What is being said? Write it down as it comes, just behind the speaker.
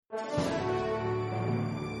I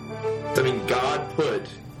mean, God put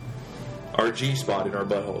our G-spot in our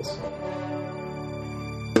buttholes.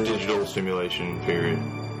 Digital stimulation, period.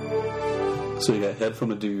 So you got head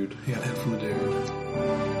from a dude. You got head from a dude.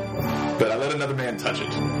 But I let another man touch it.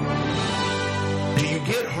 Do you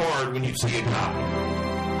get hard when you see a cop?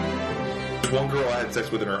 There's one girl I had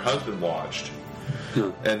sex with and her husband watched.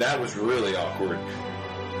 And that was really awkward.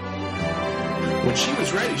 When she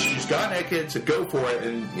was ready, she just got naked, said go for it,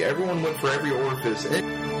 and everyone went for every orifice.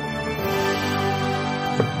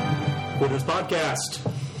 Quitters Podcast.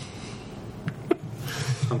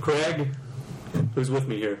 I'm Craig. Who's with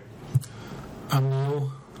me here? I'm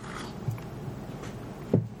Neil.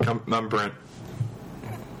 I'm Brent.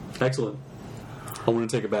 Excellent. I want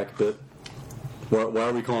to take it back a bit. Why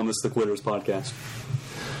are we calling this the Quitters Podcast?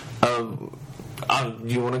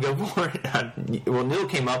 You want to go for it? Well, Neil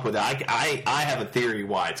came up with it. I have a theory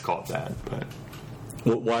why it's called that, but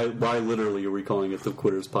Why literally are we calling it the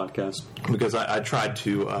Quitters Podcast? because I tried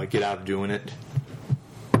to get out of doing it.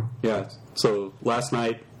 Yeah. So last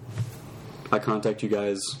night, I contacted you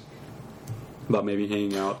guys about maybe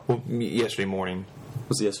hanging out. Well, yesterday morning.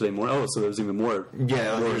 Was it yesterday morning? Oh, so there was even more.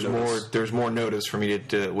 Yeah, notice. there's more notice for me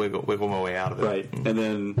to wiggle my way out of it. Right, and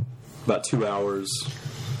then about 2 hours.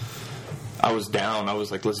 I was down. I was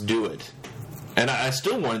like, let's do it. And I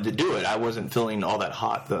still wanted to do it. I wasn't feeling all that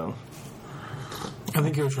hot, though. I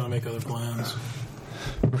think you were trying to make other plans.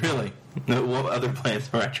 Really? No, what other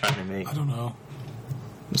plans were I trying to make? I don't know.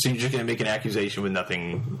 So you're just going to make an accusation with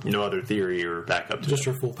nothing, no other theory or backup to Just it?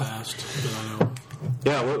 your full past that I know.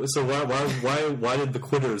 Yeah. So why did the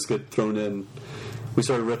Quitters get thrown in? We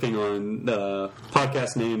started riffing on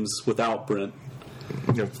podcast names without Brent.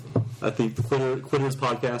 Yep. I think the Quitters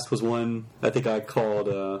Podcast was one. I think I called.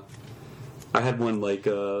 I had one like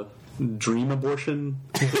Dream Abortion.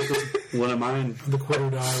 One of mine. The Quitter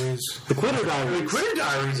Diaries. The Quitter Diaries. The Quitter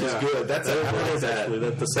Diaries is good. That's I like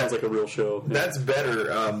that. That sounds like a real show. Yeah. That's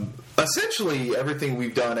better. Essentially, everything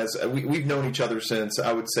we've done as we've known each other since,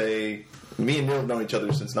 I would say, me and Neil have known each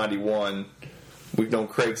other since '91. We've known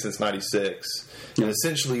Craig since '96, and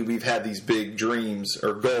essentially we've had these big dreams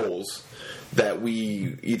or goals that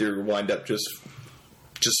we either wind up just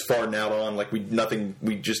farting out on, like we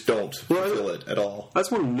just don't fulfill it at all. I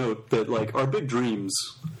just want to note that like our big dreams,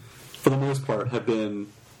 for the most part, have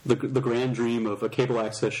been the grand dream of a cable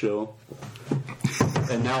access show,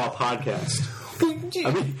 and now a podcast.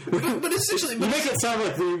 I mean, but essentially, you make it sound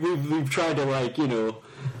like we've tried to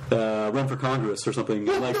run for Congress or something.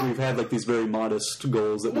 We've had like these very modest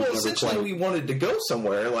goals that we've never essentially quite. we wanted to go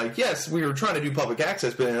somewhere. Like, yes, we were trying to do public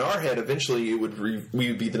access, but in our head, eventually we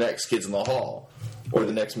would be the next Kids in the Hall or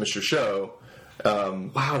the next Mr. Show.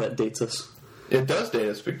 Wow, that dates us. It does date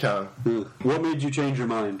us big time. What made you change your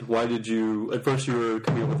mind? Why did you? At first, you were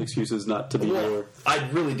coming up with excuses not to be there. I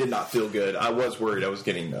really did not feel good. I was worried I was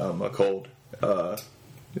getting a cold.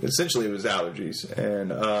 Essentially, it was allergies,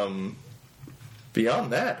 and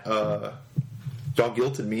beyond that, y'all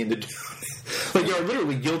guilted me into doing it. Like, y'all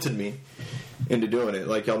literally guilted me into doing it.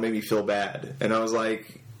 Like, y'all made me feel bad, and I was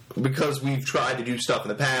like, because we've tried to do stuff in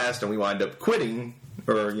the past, and we wind up quitting,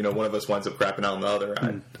 or one of us winds up crapping out on the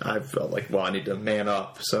other. I felt like, well, I need to man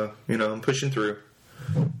up, so I'm pushing through.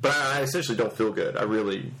 But I essentially don't feel good. I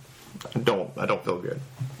really don't. I don't feel good.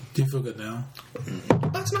 Do you feel good now?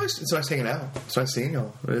 That's nice. It's nice hanging out. It's nice seeing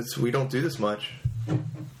y'all. We don't do this much.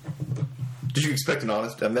 Did you expect an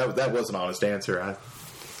honest? I mean, that was an honest answer.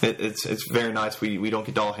 It's very nice. We don't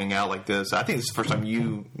get to all hang out like this. I think this is the first time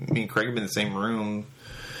me and Craig have been in the same room.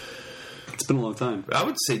 It's been a long time. I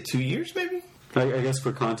would say 2 years, maybe. I guess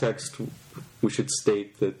for context, we should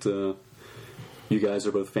state that you guys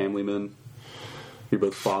are both family men. You're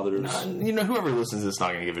both fathers. Whoever listens to this is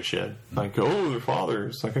not going to give a shit. Like, oh, they're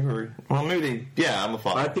fathers. Like, well, maybe yeah, I'm a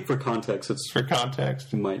father. I think for context,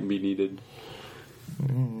 it might be needed.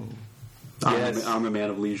 Yes. I'm a man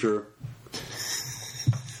of leisure.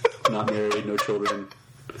 Not married, no children.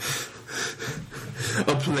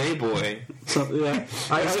 A playboy. So, yeah.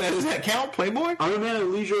 Does that count, playboy? I'm a man of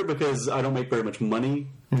leisure because I don't make very much money,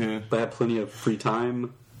 Yeah. but I have plenty of free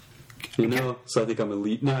time. So I think I'm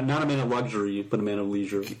not a man of luxury, but a man of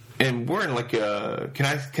leisure. And we're in like a.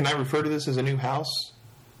 Can I refer to this as a new house?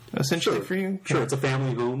 Essentially, for you, Sure, it's a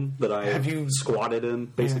family home that I Have you- squatted in,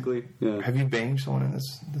 basically. Yeah. Have you banged someone in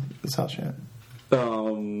this house yet?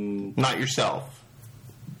 Not yourself.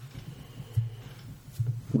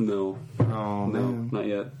 No. Oh No, man. not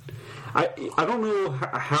yet. I don't know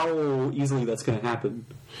how easily that's going to happen.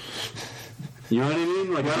 You know what I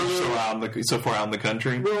mean? Like, I don't know. So far out in the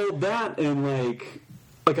country. Well, that and like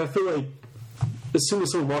I feel like as soon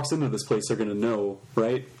as someone walks into this place, they're going to know,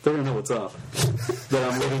 right? They're going to know what's up.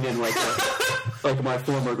 That I'm living in like my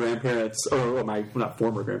former grandparents, or my not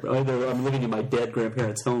former grandparents. I'm living in my dead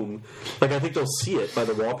grandparents' home. Like I think they'll see it by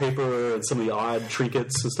the wallpaper and some of the odd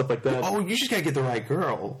trinkets and stuff like that. Oh, you just gotta get the right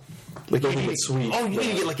girl. Like They think it's sweet. Oh, you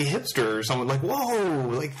need to get like a hipster or someone. Like, whoa,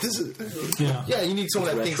 like this is. Yeah, you need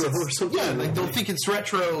someone that thinks Retro or it's, something. yeah, like they'll think it's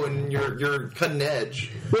retro and you're cutting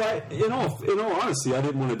edge. Well, in all honesty, I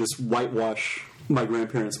didn't want to just whitewash my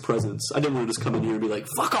grandparents' presence. I didn't want to just come in here and be like,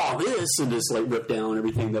 fuck all this, and just like rip down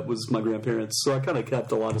everything that was my grandparents. So I kind of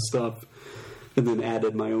kept a lot of stuff and then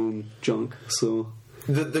added my own junk. So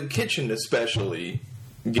The kitchen especially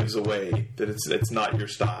gives away that it's not your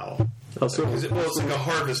style. Oh, so- Well, it's like a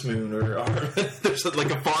harvest moon or there's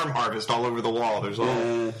like a farm harvest all over the wall. There's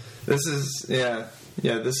all this is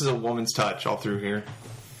this is a woman's touch all through here.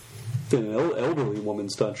 an elderly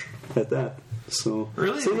woman's touch at that. So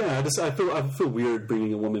Really? So yeah, I feel weird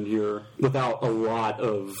bringing a woman here without a lot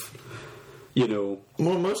of, you know.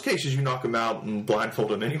 Well, in most cases you knock them out and blindfold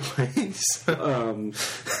them anyways. I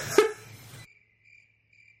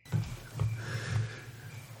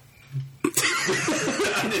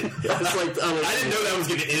I didn't know that was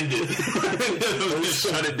going to end it. I didn't know that was going to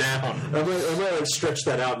shut it down. I'm gonna stretch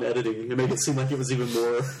that out in editing and make it seem like it was even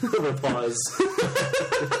more of a pause.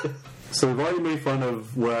 So we've already made fun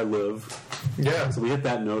of where I live. Yeah. So we hit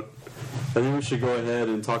that note. I think we should go ahead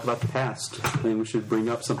and talk about the past. I think we should bring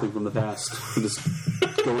up something from the past and just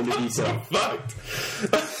go into detail. Fucked.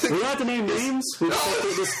 We don't have to name names. We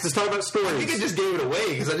just talk about I think I stories. just gave it away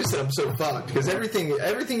because I just said I'm so fucked. Because everything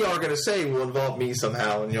y'all are going to say will involve me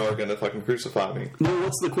somehow, and y'all are going to fucking crucify me. No,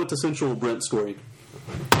 what's the quintessential Brent story?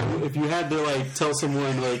 If you had to like tell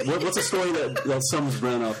someone like what's a story that sums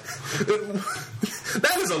Brent up?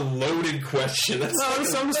 That is a loaded question. That's,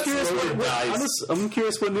 I'm just curious. I'm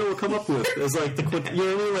curious what Neil will come up with as like the you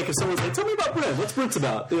know what I mean? Like if someone's like, tell me about Brent. What's Brent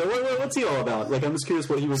about? You know, what's he all about? Like I'm just curious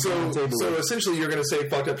what he was on the table. So with. essentially, you're going to say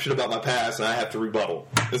fucked up shit about my past, and I have to rebuttal.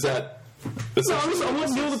 Is that? No, I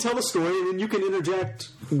want Neil to tell the story, and then you can interject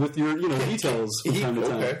with your details from time to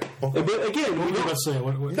time. Okay. But again, What we were you about don't. to say?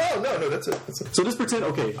 No. That's it. So just pretend.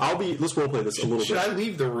 Okay, let's role play this a little Should bit. I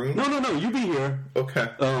leave the room? No. You be here. Okay.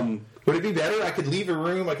 Would it be better? I could leave a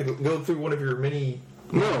room. I could go through one of your mini.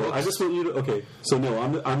 No, I just want you to. Okay, so no,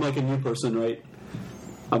 I'm like a new person, right?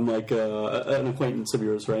 I'm like an acquaintance of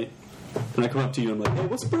yours, right? And I come up to you and I'm like, hey,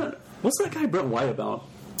 what's that guy Brent White about?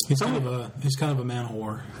 He's kind of a man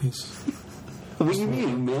whore. What do you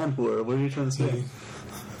mean, man whore? What are you trying to say?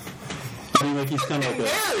 I mean, like he's kind of like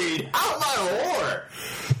Married? I'm not a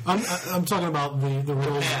whore. I'm talking about the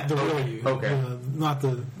real you. Okay. Not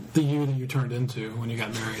the you that you turned into when you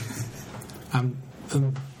got married.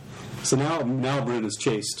 So now Brent is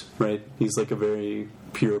chaste, right? He's like a very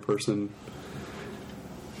pure person.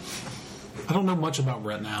 I don't know much about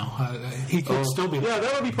Brett now. He could still be. Yeah,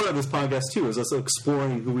 that would be part of this podcast too. Is us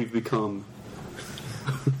exploring who we've become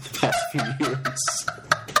the past few years,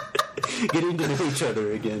 getting to know each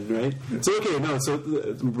other again, right? So okay, no. So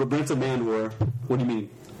Brent's a man whore. What do you mean?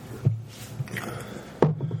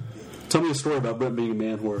 Tell me a story about Brent being a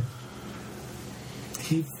man whore.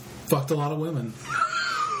 He fucked a lot of women.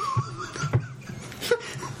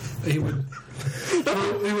 He would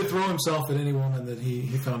throw himself at any woman that he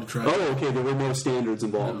found attractive. Oh, okay. There were no standards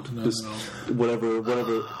involved. No. Just whatever.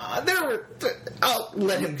 I'll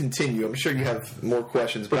let him continue. I'm sure you have more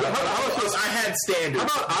questions, but I had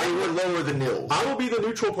standards. They were lower than Nils. I will be the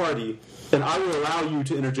neutral party, and I will allow you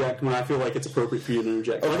to interject when I feel like it's appropriate for you to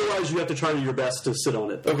interject. Okay. Otherwise, you have to try your best to sit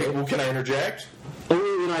on it. Okay, well, can I interject?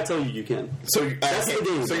 Only when I tell you can. So That's the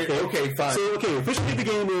game. So okay, fine. So, officially the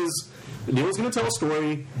game is Neil's going to tell a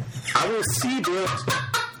story. I will see Brent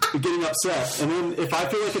getting upset, and then if I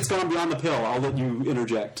feel like it's gone beyond the pale, I'll let you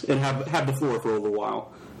interject and have the floor for a little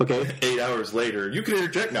while. Okay? 8 hours later, you can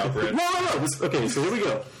interject now, Brent. No. Okay, so here we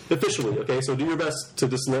go. Officially, okay? So do your best to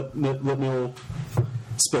just let Neil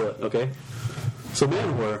spill it, okay? So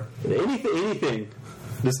manwhore, anything.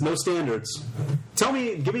 There's no standards. Give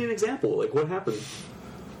me an example. Like, what happened?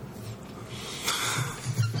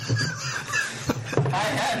 I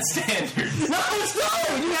had standards. No!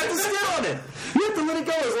 You have to sit on it. You have to let it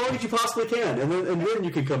go as long as you possibly can, and then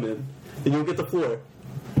you can come in, and you'll get the floor.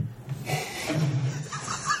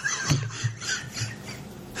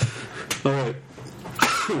 All right.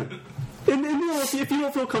 And if you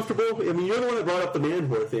don't feel comfortable, I mean, you're the one that brought up the man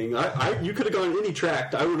whore thing. You could have gone any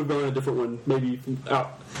tract. I would have gone a different one, maybe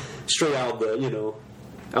straight out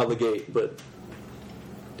the gate. But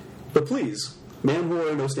please, man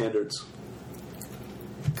whore, no standards.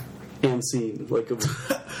 And scene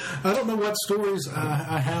I don't know what stories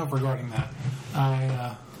I have regarding that.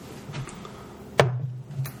 Well,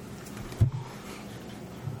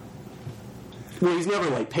 he's never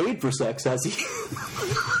like paid for sex, has he?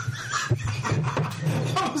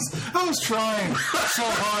 I was trying so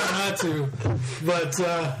hard not to, but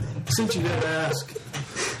since you did ask,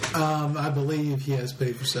 I believe he has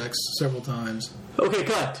paid for sex several times. Okay,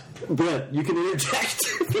 cut. Brent, you can interject.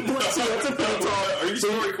 Are you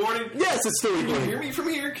still recording? Yes, it's still Can you recording. hear me from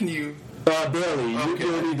here? Can you? Barely. Okay.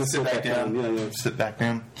 You need to sit back down. Yeah. Sit back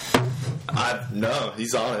down. No,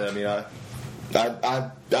 he's on it. I mean,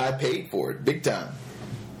 I paid for it big time.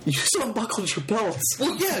 You just unbuckled your belts.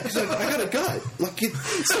 Well, yeah, because I got a gut. Like,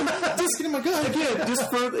 just get in my gut. Again, just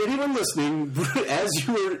for anyone listening, as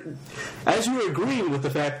you were agreeing with the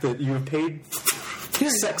fact that you have paid for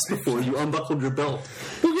sex before, you unbuckled your belt.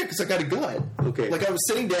 Well, yeah, because I got a gut. Okay. Like, I was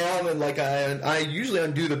sitting down, and like I usually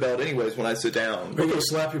undo the belt anyways when I sit down. Are you going to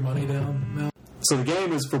slap your money down now? So the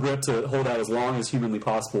game is for Brent to hold out as long as humanly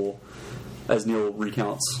possible as Neil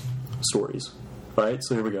recounts stories. All right,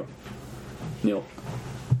 so here we go. Neil.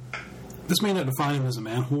 This may not define him as a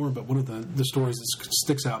man whore, but one of the stories that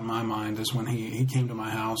sticks out in my mind is when he came to my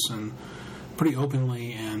house and pretty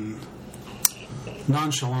openly and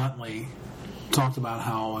nonchalantly talked about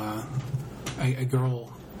how a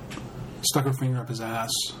girl stuck her finger up his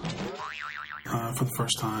ass for the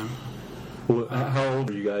first time. Well, how old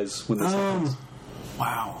were you guys when this happened?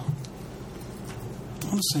 Wow. I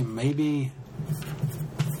want to say maybe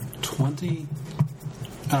 20.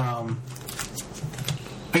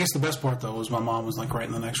 I guess the best part, though, was my mom was like right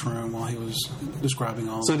in the next room while he was describing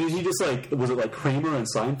all So did he just like, was it like Kramer and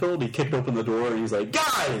Seinfeld? He kicked open the door and he's like,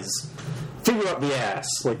 guys, finger up the ass.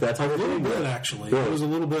 Like that type of a little thing? bit, actually. Really? It was a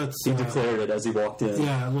little bit... He declared it as he walked in.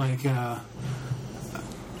 Yeah, like... it's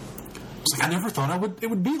like I never thought it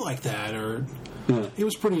would be like that, or... Yeah. He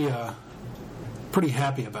was pretty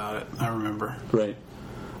happy about it, I remember. Right.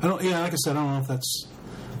 Like I said, I don't know if that's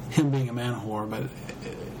him being a man whore, but...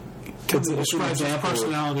 It's an describes his example.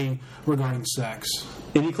 personality regarding sex.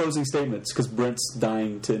 Any closing statements? Because Brent's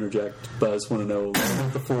dying to interject, but I just want to know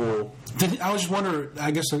the full... I was just wondering,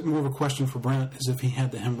 I guess more of a question for Brent is if he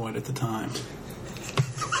had the hemorrhoid at the time.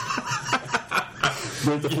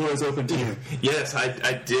 Brent, the floor is open to you. Yes,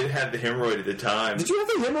 I did have the hemorrhoid at the time. Did you have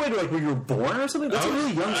a hemorrhoid like when you were born or something? That's a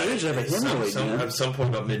really young age to have a hemorrhoid, man. At some point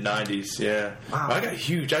about mid-90s, yeah. Wow. I got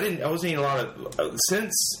huge. I wasn't eating a lot of...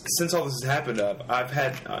 Since all this has happened, I've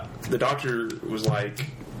had... the doctor was like,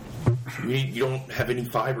 you don't have any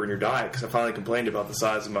fiber in your diet, because I finally complained about the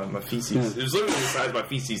size of my feces. Yeah. It was literally the size of my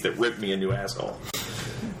feces that ripped me a new asshole.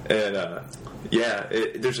 And,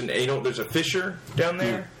 there's a fissure down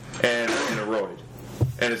there and a roid.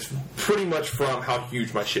 And it's pretty much from how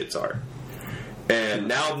huge my shits are. And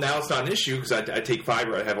now it's not an issue because I take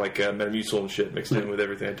fiber. I have like Metamucil and shit mixed in with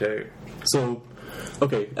everything I take. So,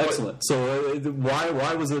 okay, excellent. So,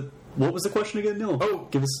 why was it? What was the question again, Neil? Oh.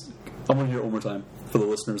 Give us. I want to hear it one more time for the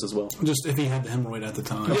listeners as well. Just if he had the hemorrhoid at the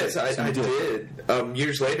time. Yes, I did.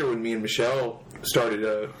 Years later, when me and Michelle started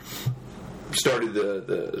the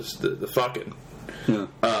fucking. Yeah.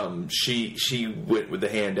 She went with the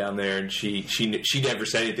hand down there, and she never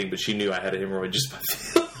said anything, but she knew I had a hemorrhoid just by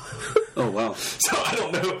feel. Oh wow. So I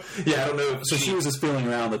don't know. Yeah, I don't know. So she was just feeling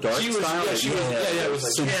around the dark She was, style. yeah, she was, yeah, it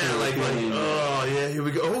was like, yeah, like, oh yeah, here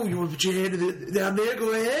we go. Oh, you want to put your hand down there?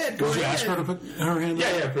 Go ahead. Did you ask her to put her hand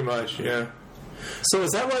Yeah, there? yeah, pretty much. Yeah. So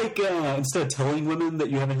is that like instead of telling women that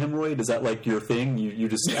you have a hemorrhoid, is that like your thing? You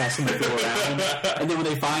just ask them to go around, and then when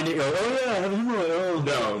they find it, you're like, oh yeah, I have a hemorrhoid.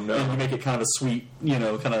 Oh No. And you make it kind of a sweet, kind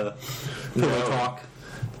of pillow talk.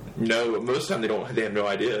 No, most of the time they have no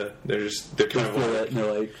idea. They're kind of Feel like, that, and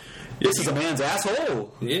they're like, this is a man's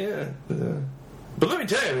asshole. yeah. But let me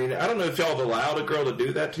tell you, I mean, I don't know if y'all have allowed a girl to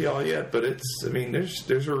do that to y'all yet, but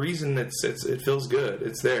there's a reason it feels good.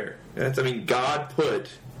 It's there. God put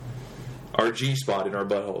our G-spot in our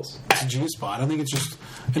buttholes. It's a G spot. I think it's just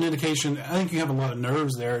an indication. I think you have a lot of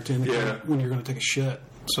nerves there to indicate when you're going to take a shit,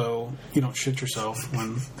 so you don't shit yourself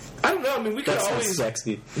when. I don't know. I mean, we could That sounds always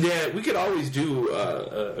sexy. Yeah, we could always do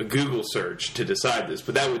a Google search to decide this,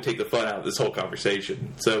 but that would take the fun out of this whole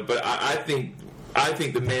conversation. So, but I think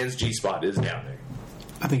the man's G-spot is down there.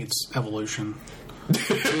 I think it's evolution. We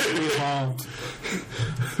evolved.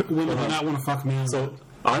 Women do not want to fuck men. So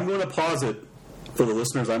I'm going to pause it for the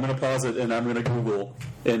listeners. I'm going to pause it, and I'm going to Google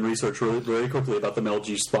and research really very quickly about the male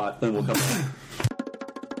G spot. Then we'll come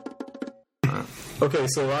back. Okay,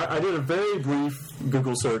 so I did a very brief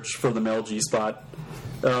Google search for the male G spot.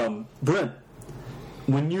 Brent,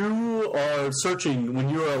 when you are searching, when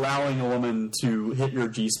you are allowing a woman to hit your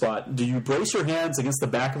G spot, do you brace your hands against the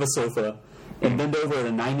back of a sofa and bend over at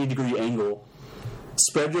a 90-degree angle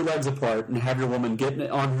spread your legs apart and have your woman get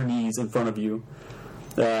on her knees in front of you,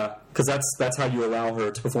 because that's how you allow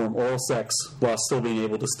her to perform oral sex while still being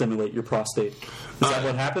able to stimulate your prostate. Is that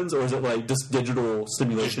what happens, or is it like just digital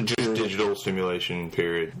stimulation? Just digital stimulation,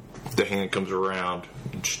 period. The hand comes around.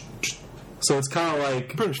 So it's kind of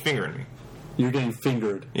like... Pretty much fingering me. You're getting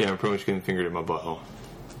fingered. Yeah, I'm pretty much getting fingered in my butthole.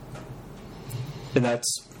 And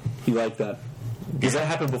that's... You like that. Does that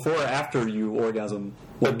happen before or after you orgasm?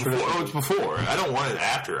 It's before. I don't want it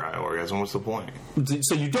after I orgasm. What's the point?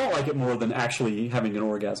 So you don't like it more than actually having an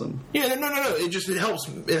orgasm? Yeah, no. It helps.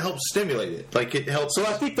 It helps stimulate it. Like it helps. So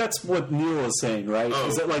I think that's what Neil is saying, right? Oh.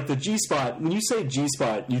 Is that like the G-spot? When you say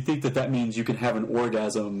G-spot, you think that means you can have an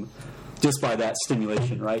orgasm just by that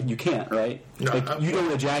stimulation, right? You can't, right? No, like you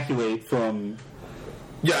don't ejaculate from.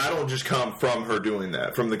 Yeah, I don't just come from her doing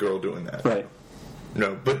that, from the girl doing that. Right.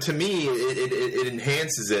 No, but to me, it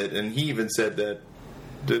enhances it, and he even said that.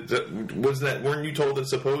 Weren't you told that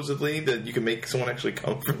supposedly that you can make someone actually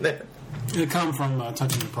come from that? It come from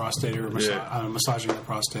touching the prostate or massaging the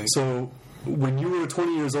prostate. So when you were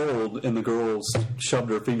 20 years old and the girls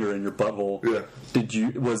shoved her finger in your butthole,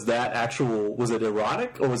 was it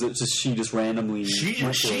erotic, or was it just she just randomly? She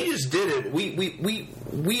just did it.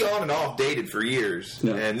 We on and off dated for years,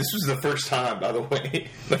 and this was the first time, by the way,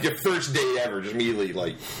 like your first date ever, just immediately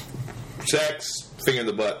like sex, finger in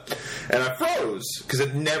the butt, and I froze because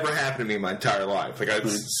it never happened to me in my entire life. Like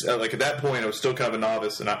like at that point, I was still kind of a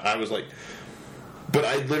novice, and I was like, but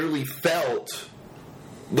I literally felt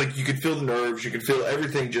like you could feel the nerves, you could feel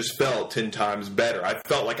everything. Just felt 10 times better. I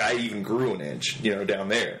felt like I even grew an inch, down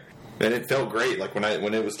there, and it felt great. Like when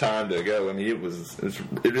it was time to go, I mean,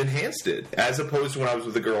 it enhanced it as opposed to when I was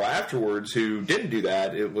with a girl afterwards who didn't do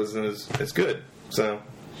that. It wasn't as good. So.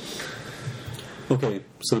 Okay,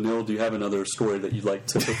 so Neil, do you have another story that you'd like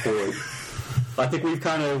to put forward? I think we've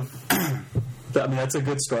kind of... I mean, that's a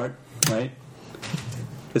good start, right?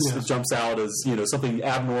 This jumps out as, something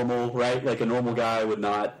abnormal, right? Like a normal guy would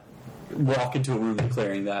not walk into a room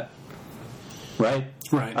declaring that, right?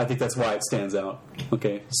 Right. I think that's why it stands out.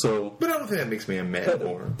 Okay, so... But I don't think that makes me a man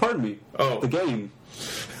more. Pardon me. Oh. The game.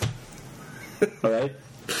 All right?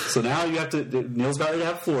 So now you have to... Neil's got to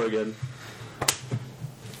have the floor again.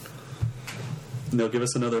 Now give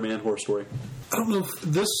us another man whore story. I don't know if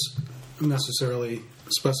this necessarily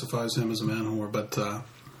specifies him as a man whore, but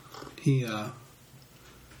he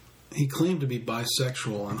claimed to be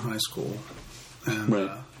bisexual in high school,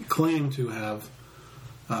 and claimed to have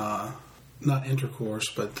not intercourse,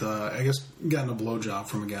 but I guess gotten a blowjob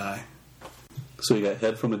from a guy. So you got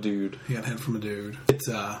head from a dude. He got head from a dude.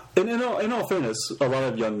 And in all fairness, a lot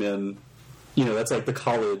of young men. That's like the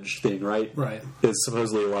college thing, right? Right. Is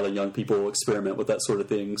supposedly a lot of young people experiment with that sort of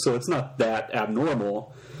thing. So it's not that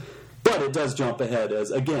abnormal, but it does jump ahead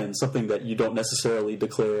as, again, something that you don't necessarily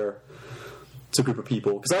declare to a group of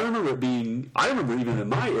people. Because I remember even in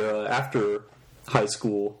my era, after high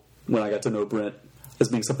school, when I got to know Brent, as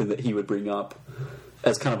being something that he would bring up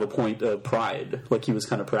as kind of a point of pride. Like he was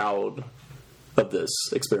kind of proud of this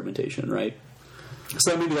experimentation, right?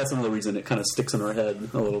 So maybe that's another reason it kind of sticks in our head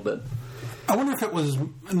a little bit. I wonder if it was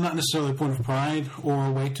not necessarily a point of pride or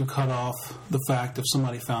a way to cut off the fact if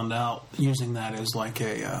somebody found out using that as like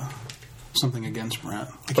a something against Brent.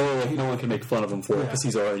 Like no one can make fun of him for it because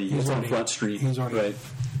he's on Front Street. He's already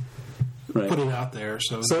right. Put it out there.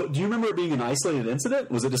 So do you remember it being an isolated incident?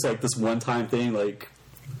 Was it just like this one-time thing? Like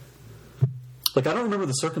I don't remember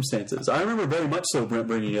the circumstances. I remember very much so Brent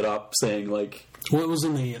bringing it up, saying like... Well, it was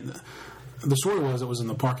in the story was it was in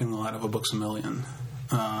the parking lot of a Books A Million.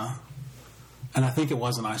 And I think it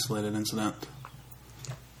was an isolated incident.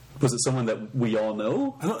 Was it someone that we all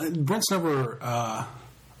know? Brent's never.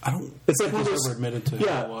 It's like he's never admitted to who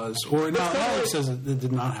it was, or Alex says it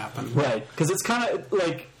did not happen. Right, because it's kind of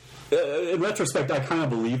like, in retrospect, I kind of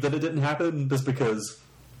believe that it didn't happen, just because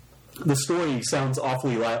the story sounds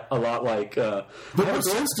awfully a lot like. But what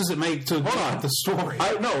sense does it make to the story?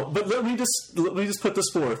 I know, but let me just put this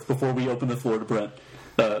forth before we open the floor to Brent,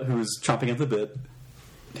 who's chomping at the bit.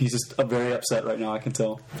 He's just very upset right now, I can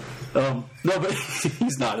tell. No, but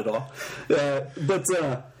he's not at all. But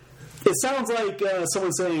it sounds like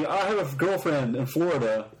someone saying, I have a girlfriend in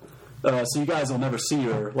Florida, so you guys will never see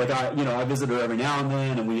her. Like, I visit her every now and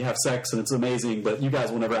then, and we have sex, and it's amazing, but you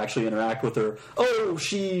guys will never actually interact with her. Oh,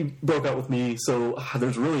 she broke up with me, so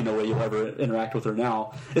there's really no way you'll ever interact with her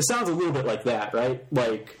now. It sounds a little bit like that, right?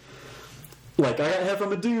 Like I got head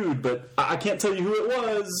from a dude, but I can't tell you who it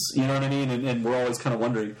was. You know what I mean? And we're always kind of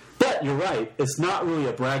wondering. But you're right. It's not really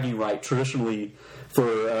a bragging right traditionally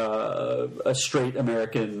for a straight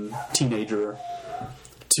American teenager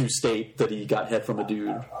to state that he got head from a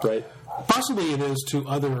dude, right? Possibly it is to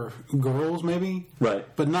other girls, maybe. Right.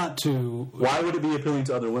 But not to... Why would it be appealing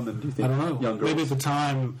to other women, do you think? I don't know. Young girls. Maybe at the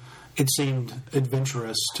time it seemed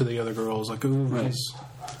adventurous to the other girls. Like, ooh, Right.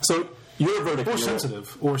 So, your verdict... Or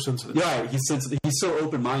sensitive. Yeah, he's sensitive. He's so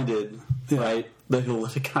open-minded, right, that he'll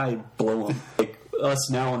let a guy blow him. Like,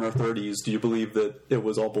 us now in our 30s, do you believe that it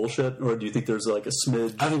was all bullshit? Or do you think there's like a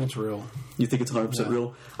smidge? I think it's real. You think it's 100%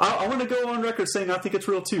 real? I want to go on record saying I think it's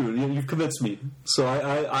real too. You've convinced me. So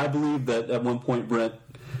I believe that at one point Brent,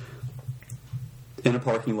 in a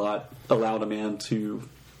parking lot, allowed a man to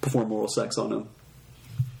perform oral sex on him.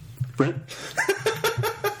 Brent?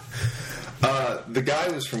 The guy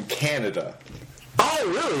was from Canada. Oh,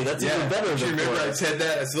 really? That's even better Do you than remember I said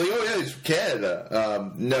that? I said, like, oh, yeah, he's from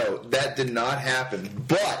Canada. No, that did not happen.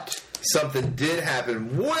 But something did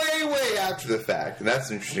happen way after the fact. And that's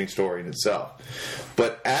an interesting story in itself.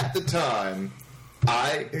 But at the time,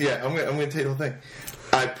 I'm going to tell you the whole thing.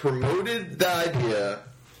 I promoted the idea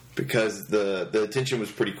because the attention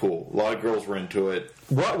was pretty cool. A lot of girls were into it.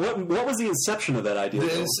 What was the inception of that idea?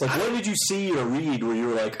 Like, what did you see or read where you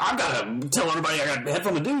were like, I've got to tell everybody I got a head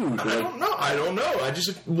from a dude? I don't know.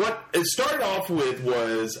 What it started off with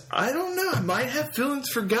was, I don't know, I might have feelings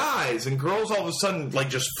for guys, and girls all of a sudden like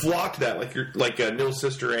just flocked to that, like Nil's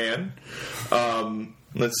sister Ann.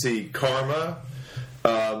 Let's see, Karma.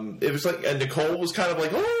 It was like, and Nicole was kind of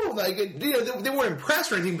like, oh, like, you know, they weren't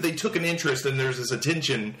impressed or anything, but they took an interest, and there's this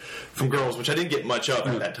attention from girls, which I didn't get much of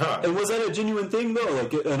at that time. And was that a genuine thing, though?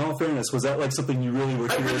 Like, in all fairness, was that like something you really were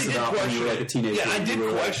curious about when you were like a teenager? Yeah, I did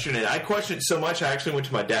question it. I questioned it so much, I actually went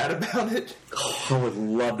to my dad about it. Oh, I would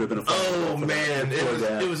love to have been a Oh, man.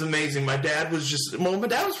 It was amazing. My dad was my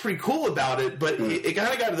dad was pretty cool about it, but it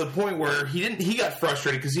kind of got to the point where he got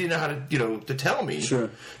frustrated because he didn't know how to tell me. Sure.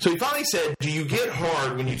 So he finally said, do you get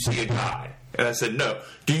hard when you see a guy? And I said, no.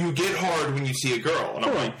 Do you get hard when you see a girl? And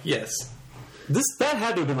I'm like, yes. That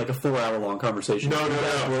had to have been like a 4-hour long conversation.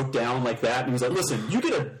 No. Broke down like that, and he was like, listen,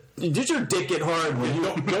 did your dick get hard when you...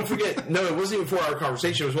 Don't forget, no, it wasn't even a 4-hour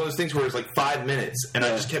conversation. It was one of those things where it was like 5 minutes, and I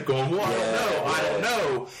just kept going, well, I don't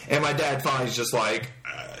know. And my dad finally was just like,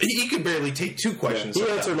 he could barely take 2 questions. He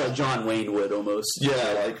answered like John Wayne would almost.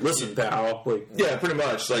 Yeah, like, listen, pal. Like, yeah, pretty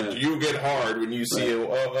much. Like, do you get hard when you see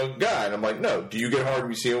a guy? And I'm like, no. Do you get hard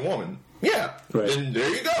when you see a woman? Yeah. Right. Then there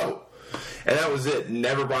you go. And that was it.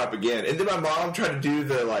 Never brought up again. And then my mom tried to do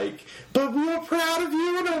the, like, but we're proud of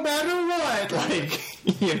you no matter what. Like,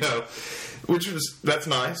 you know, that's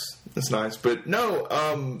nice. That's nice. But no,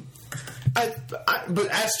 but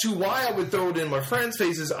as to why I would throw it in my friends'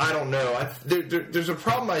 faces, I don't know. There's a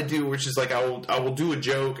problem I do, which is like I will do a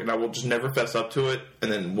joke and I will just never fess up to it,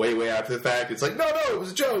 and then way after the fact, it's like no, it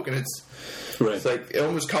was a joke, and it's like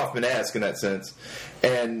almost Kaufman-esque in that sense,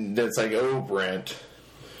 and then it's like, oh, Brent.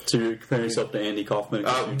 So you're comparing yourself to Andy Kaufman? No,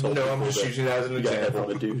 I'm just using that as an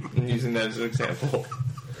example. I'm using that as an example.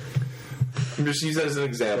 I'm just using that as an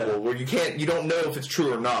example where you don't know if it's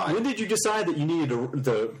true or not. When did you decide that you needed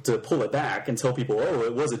to pull it back and tell people, oh,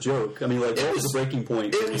 it was a joke? I mean, like, what was the breaking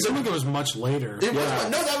point? I think it was much later. No,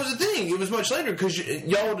 that was the thing. It was much later because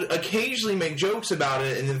y'all would occasionally make jokes about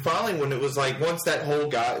it, and then finally when it was like, once that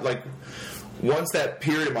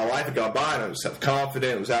period of my life had gone by and I was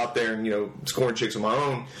self-confident, I was out there and, you know, scoring chicks on my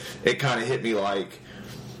own, it kind of hit me like,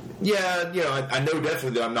 yeah, you know, I know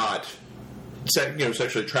definitely that I'm not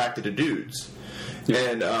sexually attracted to dudes. Yeah.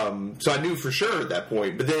 And so I knew for sure at that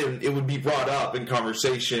point. But then it would be brought up in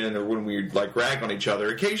conversation or when we would like rag on each other.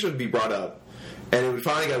 Occasionally it would be brought up. And it would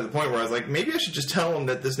finally get to the point where I was like, maybe I should just tell him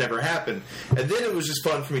that this never happened. And then it was just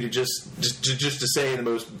fun for me to just to say in the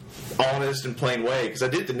most honest and plain way. Because I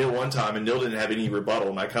did it to Neil one time, and Neil didn't have any rebuttal.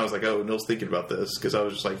 And I kind of was like, oh, Neil's thinking about this. Because I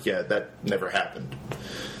was just like, yeah, that never happened.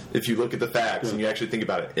 If you look at the facts and you actually think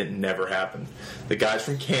about it, it never happened. The guy's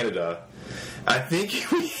from Canada. I think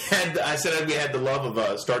I said we had the love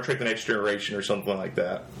of Star Trek: The Next Generation or something like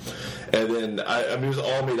that. And then I mean, it was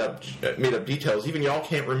all made up details. Even y'all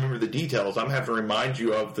can't remember the details. I'm having to remind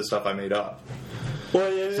you of the stuff I made up.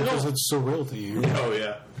 Well, yeah, because it's so real to you. Oh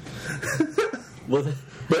yeah.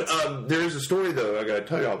 But there is a story though I got to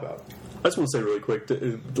tell y'all about. I just want to say really quick,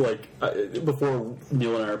 before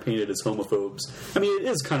Neil and I are painted as homophobes, I mean, it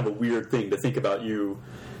is kind of a weird thing to think about you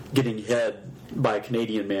getting head by a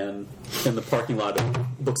Canadian man in the parking lot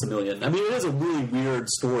of Books A Million. I mean, it is a really weird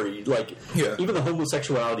story. Like, even the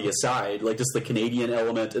homosexuality aside, like just the Canadian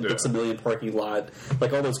element in Books A Million parking lot,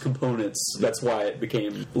 like all those components, that's why it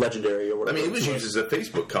became legendary or whatever. I mean, it was used as a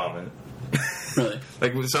Facebook comment. Really?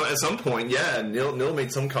 Like at some point, yeah, Neil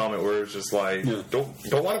made some comment where it's just like, don't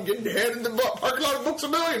want him getting head in the parking lot of Books a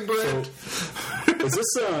Million, Brent. Is this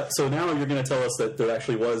so? Now you're going to tell us that there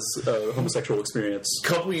actually was a homosexual experience. A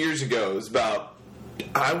couple years ago, it was about,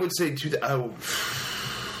 I would say,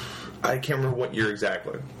 I can't remember what year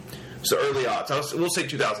exactly. So early aughts. We'll say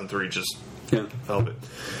 2003. Just help it.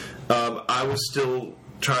 I was still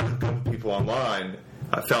trying to come with people online.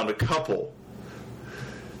 I found a couple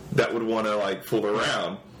that would want to like fool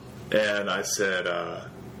around, and I said,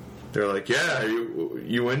 they're like, yeah,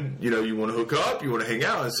 you want to hook up, you want to hang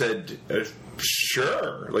out? I said,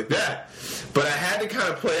 sure, like that. But I had to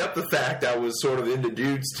kind of play up the fact I was sort of into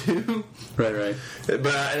dudes too. Right. But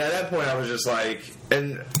and at that point, I was just like,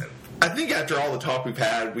 and I think after all the talk we've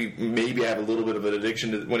had, we maybe have a little bit of an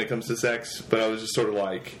addiction when it comes to sex. But I was just sort of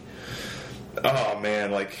like, oh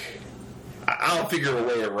man, like, I'll figure a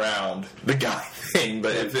way around the guy thing,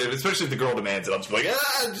 but especially if the girl demands it, I'll just be like,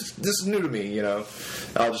 this is new to me, I'll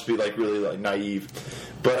just be like really like naive.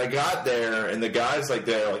 But I got there, and the guy's like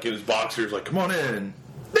there, like in his boxers, like, come on in.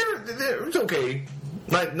 It's okay,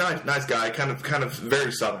 nice guy, kind of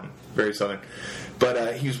very southern.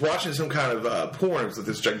 But he was watching some kind of porn. It was like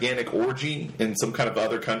this gigantic orgy in some kind of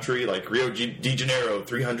other country, like Rio de Janeiro,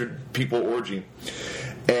 300 people orgy.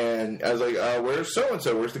 And I was like, where's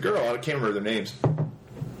so-and-so? Where's the girl? I can't remember their names.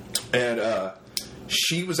 And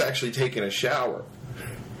she was actually taking a shower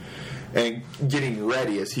and getting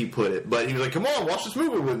ready, as he put it. But he was like, come on, watch this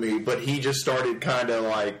movie with me. But he just started kind of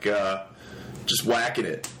like just whacking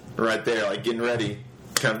it right there, like getting ready,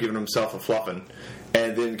 kind of giving himself a fluffing.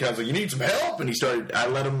 And then kind of like, you need some help? And he started, I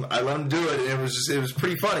let him do it. And it was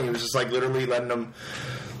pretty funny. It was just like literally letting him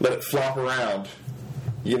let it flop around.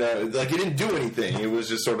 Like it didn't do anything. It was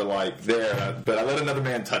just sort of like there. But I let another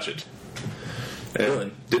man touch it.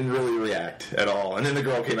 And didn't really react at all. And then the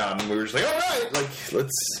girl came out, and we were just like, all right, like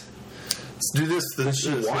let's do this. Did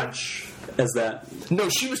she watch as that? No,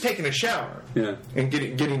 she was taking a shower. Yeah, and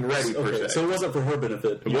getting ready per se. So it wasn't for her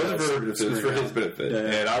benefit. It wasn't for her benefit. It was for his benefit.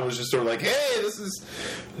 Yeah. And I was just sort of like, hey, this is.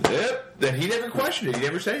 Yep. And he never questioned it. He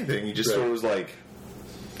never said anything. He just sort of was like,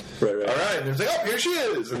 right. All right. And it was like, oh, here she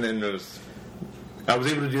is. And then I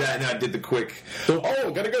was able to do that, and then I did the quick,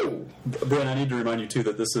 gotta go. Brent, I need to remind you, too,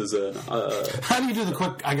 that this is an... How do you do the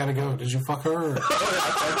quick, I gotta go? Did you fuck her? Or?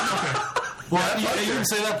 Okay. Well, you didn't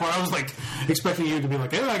say that part. I was like expecting you to be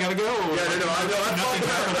like, hey, I gotta go.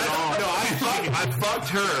 I fucked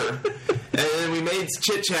her. And then we made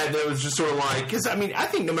chit-chat, and it was just sort of like... Because, I mean, I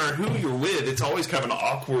think no matter who you're with, it's always kind of an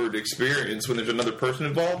awkward experience when there's another person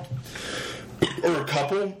involved. Or a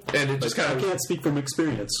couple, and it just kind of... I can't speak from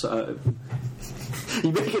experience. You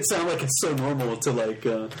make it sound like it's so normal to like.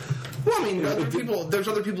 Well, I mean, there's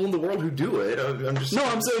other people in the world who do it. I'm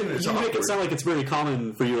saying you make it sound like it's very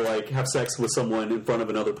common for you to like have sex with someone in front of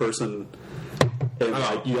another person, and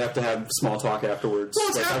like you have to have small talk afterwards.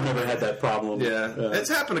 Well, I've never had that problem. Yeah, it's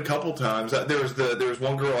happened a couple times. There was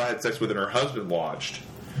one girl I had sex with, and her husband watched.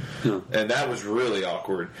 Yeah. And that was really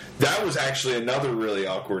awkward. That was actually another really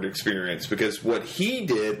awkward experience because what he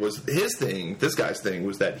did was his thing, this guy's thing,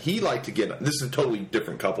 was that he liked to get... This is a totally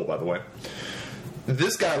different couple, by the way.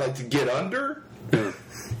 This guy liked to get under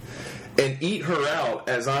and eat her out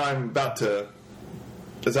as I'm about to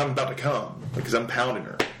come because I'm pounding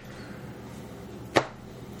her.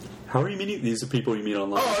 How are you meeting these people you meet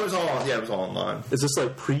online? Oh, it was all online. Is this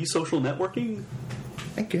like pre-social networking?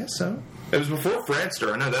 I guess so. It was before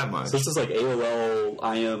Friendster, I know that much. So this is like AOL,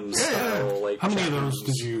 IM style. Like how many of those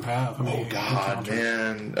did you have? Oh, God,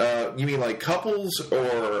 man. You mean like couples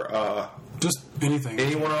or... just anything.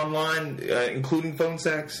 Anyone online, including phone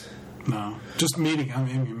sex? No. Just meeting. I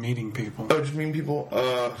mean, meeting people. Oh, just meeting people?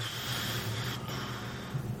 I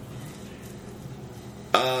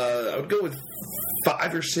would go with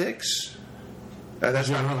 5 or 6. That's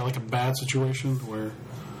not like a bad situation where...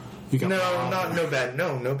 No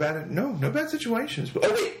bad situations.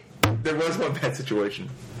 Oh wait, there was one bad situation.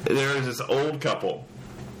 There was this old couple,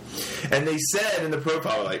 and they said in the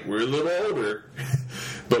profile like, we're a little older,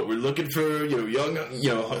 but we're looking for young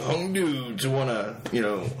hung dudes who want to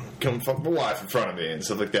come fuck my wife in front of me and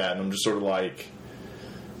stuff like that. And I'm just sort of like,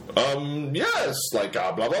 yes, like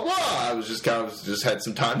blah blah blah. I was just just had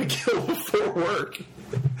some time to kill before work.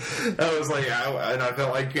 I was like, I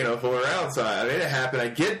felt like fooling around. So I made it happen. I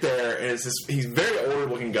get there, and he's a very older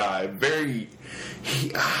looking guy,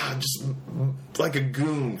 just like a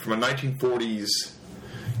goon from a 1940s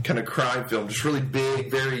kind of crime film, just really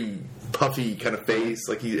big, very puffy kind of face,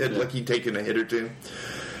 like he'd taken a hit or two.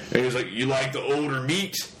 And he was like, "You like the older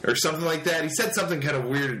meat?" or something like that. He said something kind of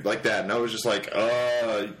weird like that, and I was just like,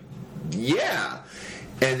 yeah.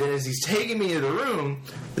 And then as he's taking me to the room,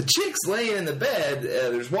 the chick's laying in the bed,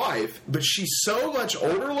 there's wife, but she's so much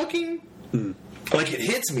older looking. Like, it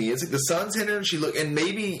hits me. It's like the sun's hitting her, and she look, and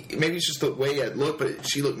maybe it's just the way I look, but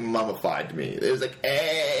she looked mummified to me. It was like,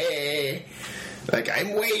 hey, like,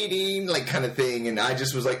 I'm waiting, like, kind of thing. And I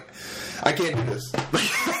just was like, I can't do this.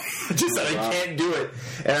 I can't do it.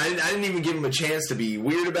 And I didn't even give him a chance to be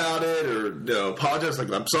weird about it or apologize.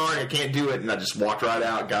 Like, I'm sorry, I can't do it. And I just walked right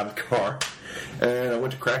out, got in the car, and I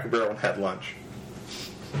went to Cracker Barrel and had lunch.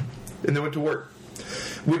 And then went to work.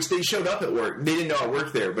 Which they showed up at work. They didn't know I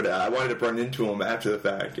worked there, but I wanted to run into them after the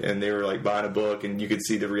fact. And they were, like, buying a book, and you could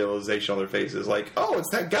see the realization on their faces. Like, oh,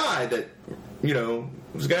 it's that guy that,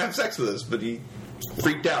 was going to have sex with us, but he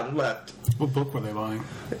freaked out and left. What book were they buying?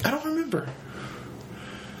 I don't remember.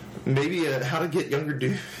 Maybe how to get younger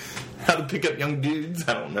dudes. How to pick up young dudes.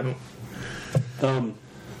 I don't know.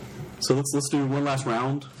 So let's do one last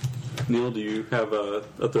round. Neil, do you have a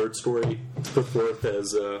third story to put forth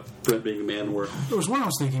as Brent being a man? Or There was one I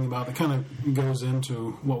was thinking about that kind of goes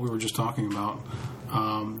into what we were just talking about,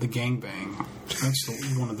 the gangbang.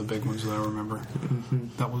 That's one of the big ones that I remember.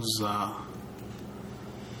 Mm-hmm. That was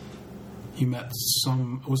you met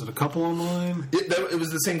some. Was it a couple online? It was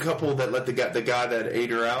the same couple that let the guy that ate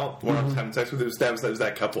her out when I was having sex with. That was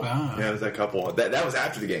that couple. Ah. Yeah, it was that couple. That was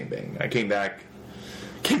after the gangbang. I came back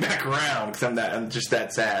around because I'm just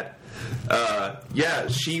that sad. Yeah,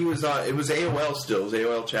 she was on. It was AOL still. It was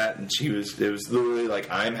AOL chat, and it was literally like,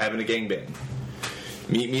 I'm having a gangbang.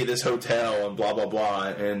 Meet me at this hotel and blah blah blah.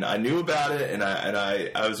 And I knew about it, and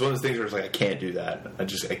I was one of those things where I was like, I can't do that. I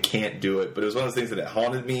can't do it. But it was one of those things that it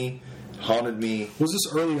haunted me. Was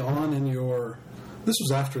this early on in your? This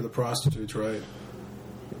was after the prostitutes, right?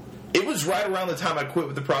 It was right around the time I quit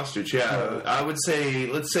with the prostitutes. Yeah, I would say.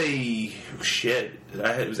 Let's say, shit.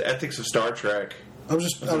 It was Ethics of Star Trek. I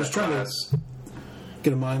was trying to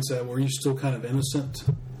get a mindset. Were you still kind of innocent,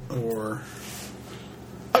 or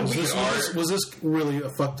was this really a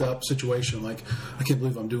fucked up situation? Like, I can't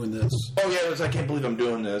believe I'm doing this. Oh yeah, it was. I can't believe I'm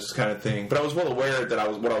doing this kind of thing. But I was well aware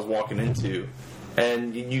that what I was walking into,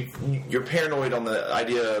 and you're paranoid on the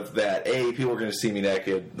idea of that. A, people are going to see me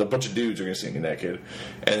naked. A bunch of dudes are going to see me naked,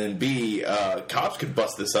 and then B, cops could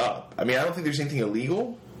bust this up. I mean, I don't think there's anything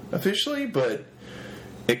illegal officially, but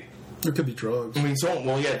there could be drugs. I mean,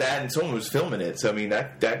 that, and someone was filming it. So I mean,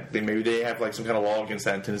 that maybe they have like some kind of law against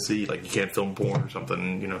that in Tennessee, like you can't film porn or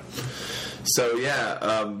something, So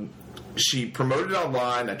yeah, she promoted it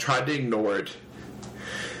online. I tried to ignore it.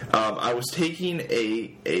 I was taking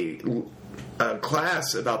a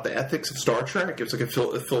class about the ethics of Star Trek. It was like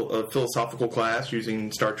a philosophical class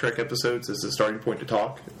using Star Trek episodes as a starting point to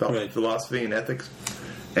talk about philosophy and ethics.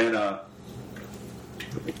 And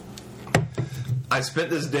I spent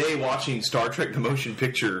this day watching Star Trek: The Motion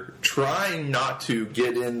Picture, trying not to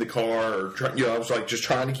get in the car, or I was like just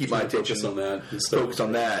trying to keep my attention focused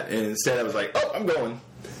on that, and instead I was like, "Oh, I'm going."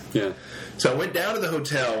 Yeah. So I went down to the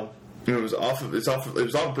hotel. It was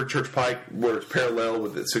off Brick Church Pike, where it's parallel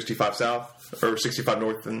with the 65 South or 65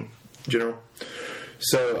 North in general.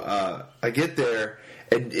 So I get there.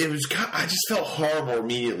 And I just felt horrible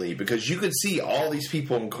immediately because you could see all these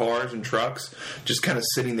people in cars and trucks just kind of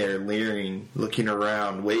sitting there leering, looking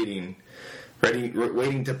around, waiting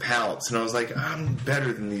to pounce. And I was like, I'm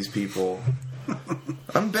better than these people.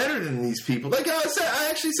 I'm better than these people. Like I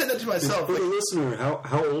actually said that to myself. For the listener,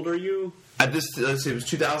 how old are you? Let's see, it was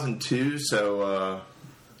 2002, so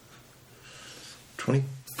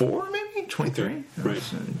 24 maybe? 23? Right.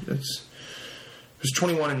 It was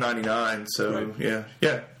 21 in 99, so right.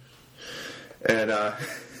 yeah. And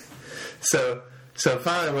so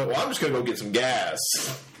finally I went, well, I'm just going to go get some gas.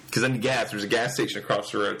 Because I need gas. There's a gas station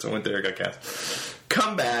across the road, so I went there, got gas.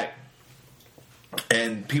 Come back,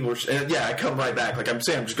 and I come right back. Like I'm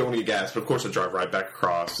saying, I'm just going to get gas, but of course I drive right back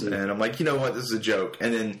across. And I'm like, you know what, this is a joke.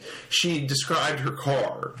 And then she described her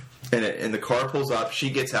car. And the car pulls up,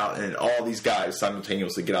 she gets out, and all these guys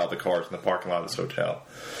simultaneously get out of the cars in the parking lot of this hotel.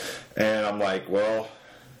 And I'm like, well,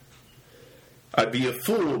 I'd be a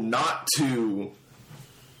fool not to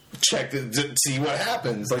check to see what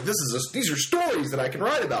happens. Like, these are stories that I can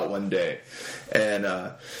write about one day. And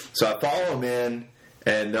so I follow them in,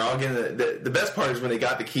 and they're all getting the best part is when they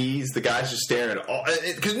got the keys, the guy's just staring at all.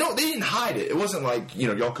 Because, no, they didn't hide it. It wasn't like,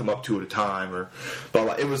 y'all come up two at a time or blah,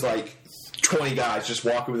 blah. It was like 20 guys just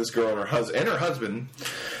walking with this girl and her husband,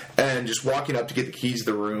 and just walking up to get the keys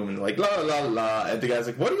to the room, and like la la la, and the guy's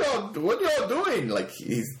like, "What are y'all doing?" Like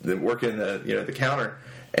he's working the counter,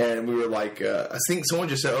 and we were like, I think someone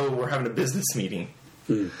just said, "Oh, we're having a business meeting."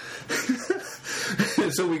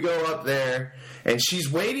 So we go up there, and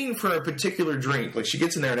she's waiting for a particular drink. Like, she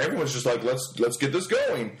gets in there, and everyone's just like, let's get this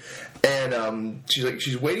going. And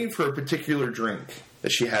she's waiting for a particular drink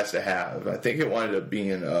that she has to have. I think it wound up being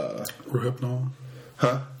Rohypnol.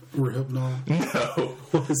 Huh? Rohypnol. No.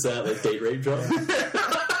 What is that, like date rape drug?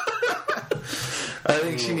 I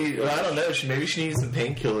think she needs. Well, I don't know. Maybe she needs some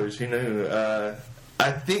painkillers. You know.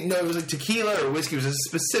 I think no. It was like tequila or whiskey. It was a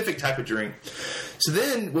specific type of drink. So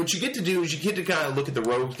then, what you get to do is you get to kind of look at the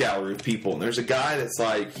rogues gallery of people. And there's a guy that's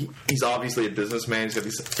like, he's obviously a businessman. He's got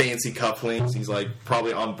these fancy cufflinks. He's like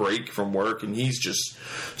probably on break from work, and he's just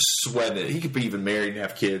sweating it. He could be even married and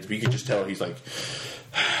have kids, but you can just tell he's like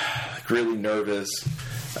really nervous.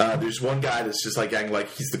 There's one guy that's just like acting like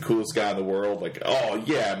he's the coolest guy in the world. Like, oh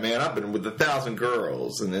yeah, man, I've been with 1,000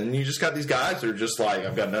 girls. And then you just got these guys that are just like,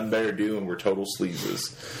 I've got nothing better to do, and we're total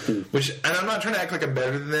sleazes. And I'm not trying to act like I'm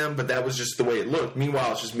better than them, but that was just the way it looked.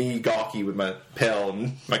 Meanwhile, it's just me gawky with my Pell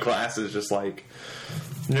and my glasses, just like,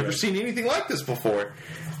 never seen anything like this before.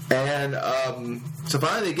 And so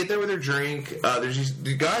finally they get there with their drink.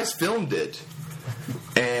 The guys filmed it,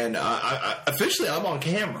 and officially I'm on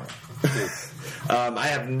camera. I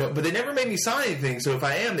have but they never made me sign anything. So if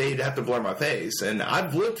I am, they'd have to blur my face. And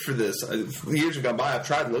I've looked for this. Years have gone by. I've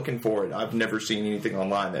tried looking for it. I've never seen anything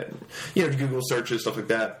online that, Google searches, stuff like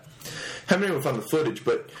that. Haven't been able to find the footage.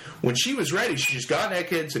 But when she was ready, she just got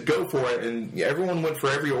naked, said go for it, and everyone went for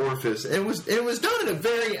every orifice. And it was done in a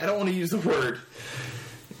very, I don't want to use the word,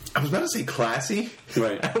 I was about to say classy.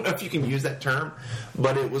 Right. I don't know if you can use that term,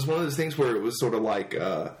 but it was one of those things where it was sort of like,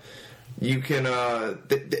 you can,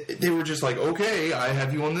 they were just like, okay, I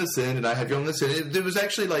have you on this end, and I have you on this end. It was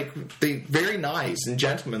actually like very nice and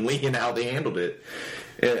gentlemanly in how they handled it,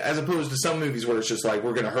 as opposed to some movies where it's just like,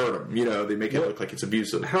 we're going to hurt them. They make it look like it's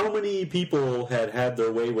abusive. How many people had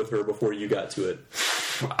their way with her before you got to it?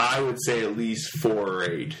 I would say at least 4 or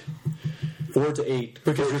 8. 4 to 8,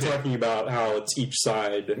 because you're talking about how it's each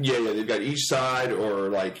side. Yeah, they've got each side, or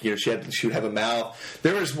like, she would have a mouth.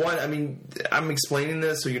 There was one, I'm explaining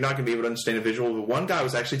this, so you're not going to be able to understand a visual, but one guy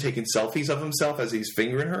was actually taking selfies of himself as he's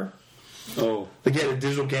fingering her. Oh. Like, he had a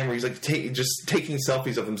digital camera, he's like just taking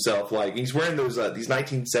selfies of himself, like, he's wearing those, these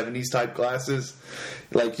 1970s type glasses,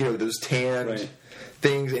 like, those tan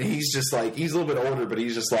things, and he's just like, he's a little bit older, but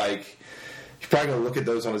he's just like, he's probably going to look at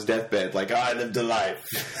those on his deathbed, like, I lived a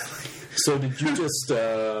life. So did you just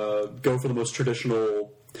go for the most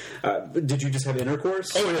traditional... did you just have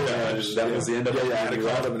intercourse? Oh, yeah. That was the end of it? Yeah, I had to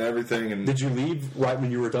call them and everything. And did you leave right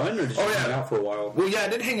when you were done, or did you hang out for a while? Well, yeah, I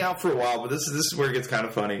did hang out for a while, but this is where it gets kind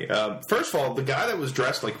of funny. First of all, the guy that was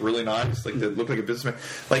dressed, like, really nice, like, that looked like a businessman,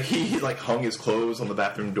 like, he like, hung his clothes on the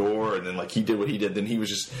bathroom door, and then, like, he did what he did. Then he was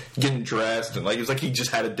just getting dressed, and, like, it was like he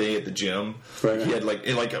just had a day at the gym. Right. He had, like,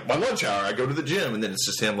 my lunch hour, I go to the gym, and then it's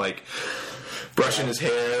just him, like, brushing his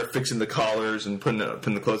hair, fixing the collars, and putting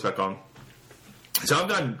the clothes back on. So I've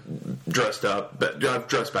gotten dressed up, but I've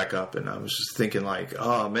dressed back up, and I was just thinking, like,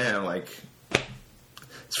 oh man, like,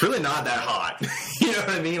 it's really not that hot. You know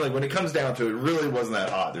what I mean? Like, when it comes down to it, it really wasn't that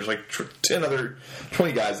hot. There's like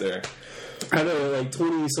 20 guys there. Out of like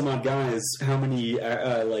 20 some odd guys, how many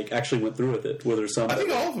like actually went through with it? Were there some? I think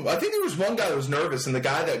all of them. I think there was one guy that was nervous, and the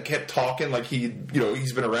guy that kept talking like he's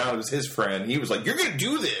been around, it was his friend. He was like, "You're gonna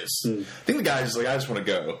do this." I think the guy was like, "I just want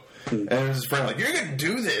to go," and it was his friend like, "You're gonna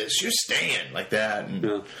do this. You're staying," like that.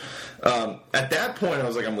 And at that point, I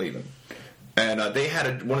was like, "I'm leaving," and they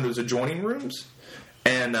had one of those adjoining rooms.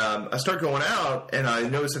 And I start going out, and I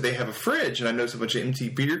notice that they have a fridge, and I notice a bunch of empty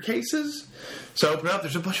beer cases. So I open it up,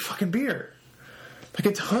 there's a bunch of fucking beer. Like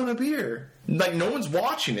a ton of beer. Like, no one's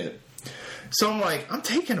watching it. So I'm like, I'm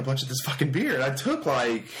taking a bunch of this fucking beer. And I took,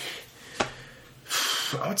 like,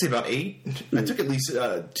 I would say about 8. I took at least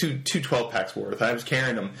two 12-packs worth. I was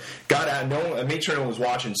carrying them. Got out, I made sure no one was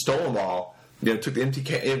watching, stole them all. Took the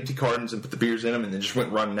empty cartons and put the beers in them, and then just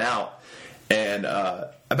went running out. And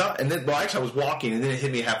actually I was walking, and then it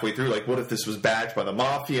hit me halfway through, like, what if this was backed by the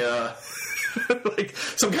mafia? Like,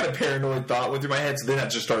 some kind of paranoid thought went through my head, so then I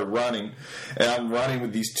just started running. And I'm running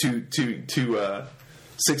with these two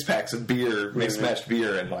 6-packs of beer, mixed matched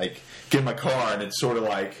beer, and, like, get in my car, and it's sort of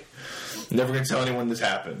like, never going to tell anyone this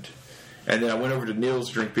happened. And then I went over to Neil's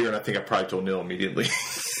to drink beer, and I think I probably told Neil immediately.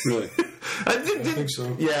 Really? I think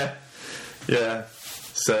so. Yeah. Yeah.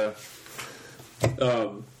 So...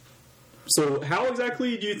 So how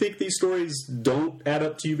exactly do you think these stories don't add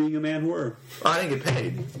up to you being a man whore? I didn't get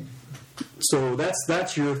paid. So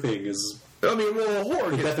that's your thing, is I mean, well, a whore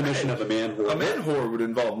the gets definition paid. of a man whore. A man whore would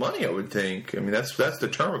involve money, I would think. I mean, that's the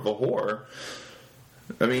term of a whore.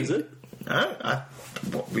 I mean, Is it?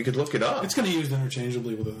 We could look it up. It's going to be used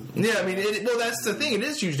interchangeably with a... Yeah, I mean, that's the thing. It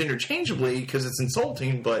is used interchangeably because it's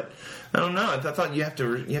insulting, but I don't know. I thought you have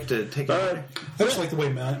to take it. I just like the way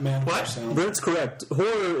man What? sounds. Brent's correct.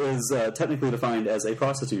 Whore is technically defined as a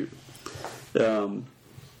prostitute. So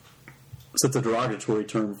it's a derogatory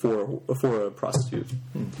term for a prostitute.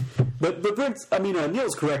 But Brent, I mean,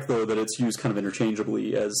 Neil's correct though that it's used kind of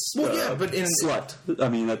interchangeably as but in slut. I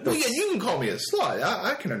mean, that's you can call me a slut.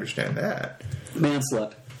 I can understand that. man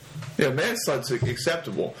slut. Yeah, manslut's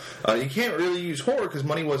acceptable. You can't really use whore because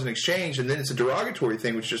money wasn't exchanged, and then it's a derogatory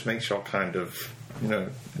thing, which just makes y'all kind of,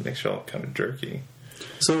 it makes y'all kind of jerky.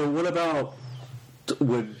 So what about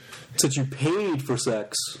since you paid for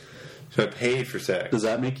sex? So I paid for sex. Does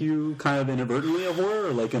that make you kind of inadvertently a whore,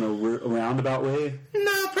 or like in a roundabout way?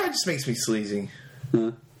 No, it probably just makes me sleazy.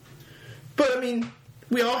 Huh? But, I mean,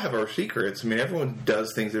 we all have our secrets. I mean, everyone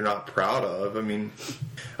does things they're not proud of. I mean,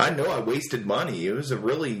 I know I wasted money. It was a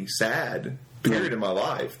really sad period in my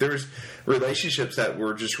life. There's relationships that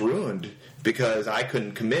were just ruined because I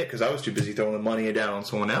couldn't commit because I was too busy throwing the money down on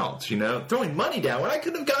someone else, Throwing money down when I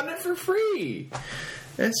could have gotten it for free.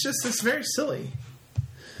 And it's very silly.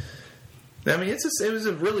 I mean, it was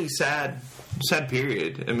a really sad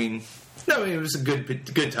period. I mean, it was a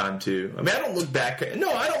good time too. I mean, I don't look back at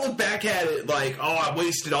it like, oh, I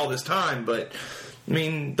wasted all this time. But I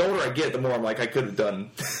mean, the older I get, the more I'm like, I could have done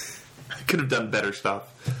better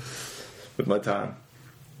stuff with my time.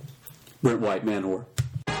 Brent White, man whore.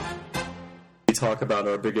 We talk about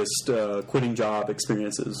our biggest quitting job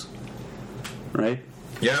experiences, right?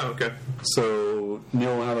 Yeah. Okay. So,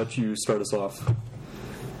 Neil, how about you start us off?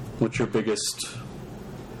 What's your biggest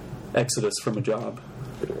exodus from a job?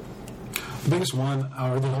 The biggest one,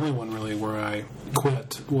 or the only one really, where I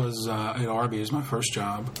quit was at Arby's, my first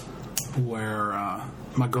job, where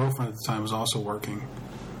my girlfriend at the time was also working.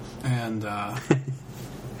 And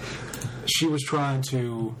she was trying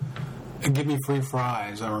to give me free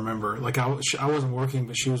fries, I remember. Like, I wasn't working,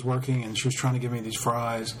 but she was working, and she was trying to give me these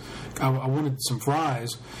fries. I wanted some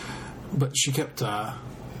fries, but she kept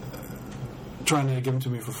trying to give them to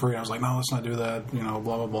me for free. I was like, no, let's not do that. Blah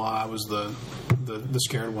blah blah. I was the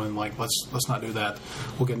scared one. Like, let's not do that.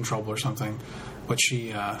 We'll get in trouble or something. But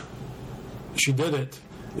she did it,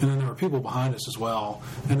 and then there were people behind us as well.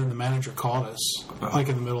 And then the manager caught us like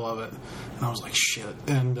in the middle of it, and I was like, shit.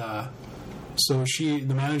 And so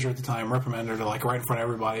the manager at the time reprimanded her like right in front of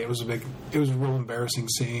everybody. It was a real embarrassing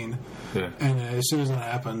scene. Yeah. And as soon as that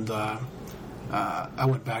happened, I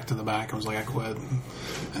went back to the back and was like, I quit,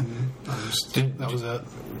 and that was it.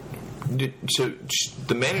 So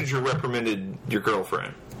the manager reprimanded your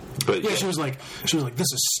girlfriend, but yeah, she was like,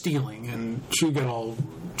 this is stealing, and she got all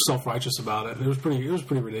self-righteous about it. It was pretty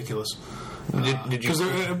ridiculous. Because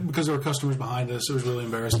there were customers behind us, it was really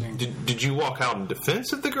embarrassing. Did you walk out in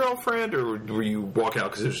defense of the girlfriend, or were you walking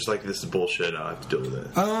out because it was just like, this is bullshit, I have to deal with it?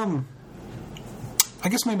 I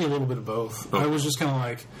guess maybe a little bit of both. Okay. I was just kind of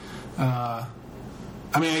like.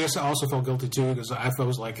 I mean, I guess I also felt guilty too because I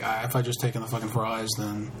was like, if I just taken the fucking fries,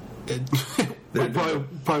 then it probably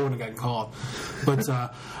wouldn't have gotten caught. But I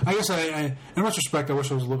guess in retrospect, I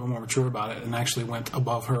wish I was a little bit more mature about it and actually went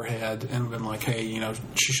above her head and been like, hey,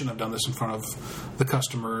 she shouldn't have done this in front of the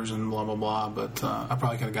customers and blah blah blah. But I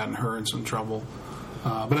probably could have gotten her in some trouble.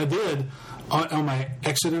 But I did on my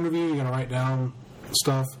exit interview. You got to write down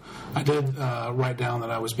stuff. I did write down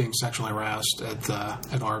that I was being sexually harassed at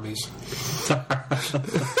Arby's.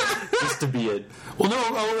 Just to be it. Well,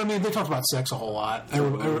 no, I mean, they talked about sex a whole lot.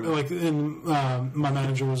 My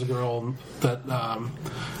manager was a girl that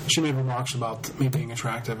she made remarks about me being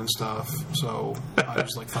attractive and stuff. So I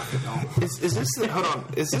was like, fuck it, no. Is this hold on?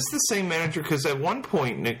 Is this the same manager? Because at one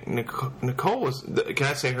point, Nicole was. Can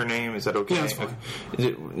I say her name? Is that okay? Yeah, that's fine.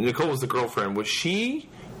 Nicole was the girlfriend. Was she?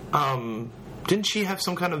 Didn't she have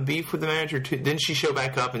some kind of beef with the manager too? Didn't she show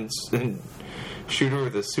back up and shoot her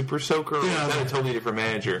with a super soaker? Or was that a totally different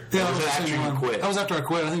manager? Yeah, was that after you quit? That was after I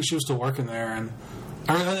quit. I think she was still working there, and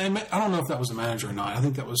I don't know if that was the manager or not. I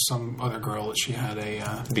think that was some other girl that she had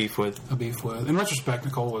a beef with. In retrospect,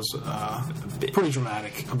 Nicole was pretty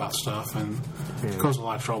dramatic about stuff and caused a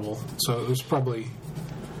lot of trouble. So it was probably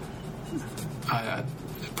it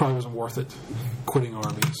probably wasn't worth it quitting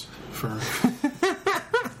Arby's for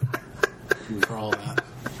all that.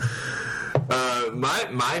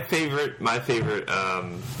 My favorite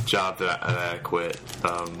job that I quit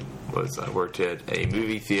was I worked at a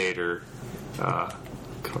movie theater called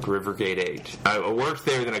Rivergate 8. I worked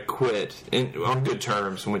there, then I quit on good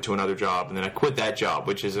terms and went to another job, and then I quit that job,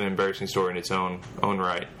 which is an embarrassing story in its own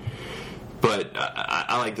right. But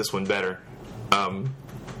I like this one better.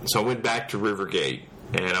 So I went back to Rivergate,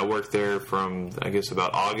 and I worked there from, I guess,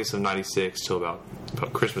 about August of '96 till about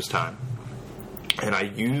Christmas time. And I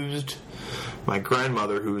used my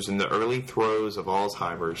grandmother, who was in the early throes of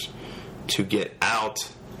Alzheimer's, to get out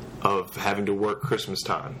of having to work Christmas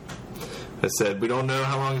time. I said, we don't know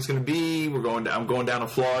how long it's going to be. I'm going down to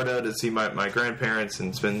Florida to see my grandparents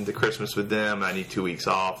and spend the Christmas with them. I need 2 weeks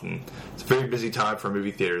off, and it's a very busy time for a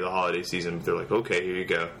movie theater, the holiday season. But they're like, okay, here you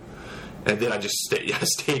go. And then I just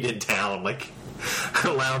stayed in town. Like,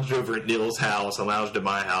 I lounged over at Neil's house. I lounged at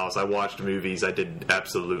my house. I watched movies. I did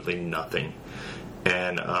absolutely nothing.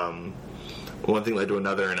 And one thing led to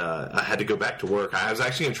another, and I had to go back to work. I was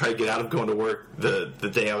actually going to try to get out of going to work the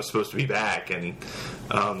day I was supposed to be back, and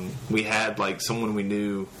we had like someone we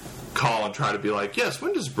knew call and try to be like, yes,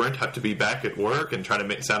 when does Brent have to be back at work, and try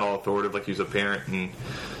to sound all authoritative like he was a parent, and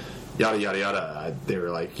yada yada yada. They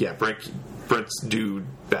were like, yeah, Brent's due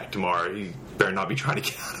back tomorrow. He better not be trying to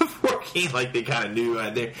get out of working. Like, they kind of knew,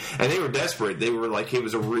 and they were desperate. They were like, it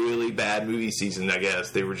was a really bad movie season, I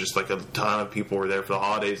guess. They were just like, a ton of people were there for the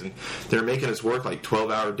holidays, and they were making us work like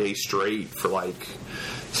 12-hour days straight for like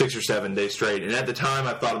 6 or 7 days straight. And at the time,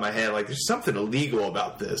 I thought in my head, like, there's something illegal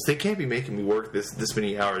about this. They can't be making me work this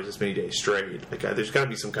many hours, this many days straight. Like, there's got to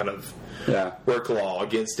be some kind of work law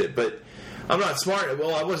against it. But I'm not smart.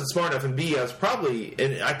 Well, I wasn't smart enough, and B, I was probably,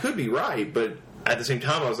 and I could be right, but at the same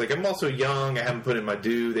time, I was like, I'm also young. I haven't put in my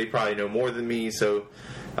due. They probably know more than me, so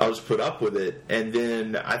I'll just put up with it. And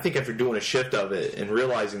then I think after doing a shift of it and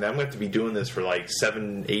realizing that I'm going to have to be doing this for like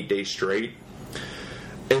 7-8 days straight.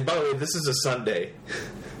 And by the way, this is a Sunday.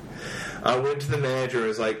 I went to the manager and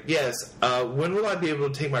was like, yes, when will I be able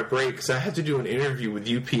to take my break? Because I have to do an interview with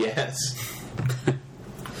UPS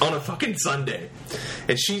on a fucking Sunday.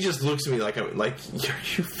 And she just looks at me like, are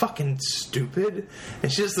you fucking stupid?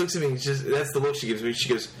 And she just looks at me, that's the look she gives me. She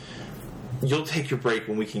goes, you'll take your break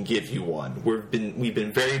when we can give you one. We've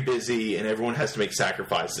been very busy, and everyone has to make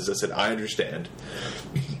sacrifices. I said, I understand.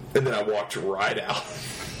 And then I walked right out.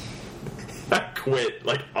 I quit,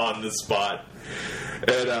 like, on the spot.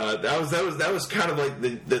 And that was kind of like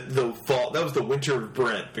the fall. That was the winter of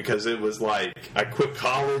Brent, because it was like I quit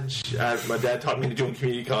college. My dad taught me to join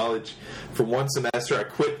community college for one semester. I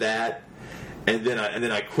quit that, and then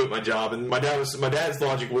I quit my job. And my dad's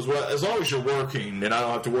logic was, well, as long as you're working and I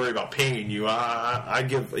don't have to worry about paying you, I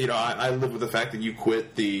live with the fact that you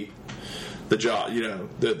quit the job,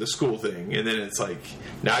 the school thing. And then it's like,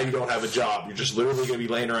 now you don't have a job. You're just literally going to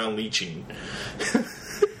be laying around leeching.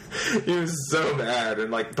 He was so mad,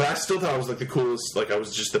 and but I still thought I was like the coolest. Like, I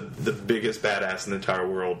was just the biggest badass in the entire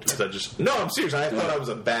world. Because I'm serious. I thought I was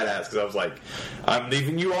a badass because I was like, I'm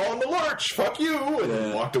leaving you all in the lurch. Fuck you, and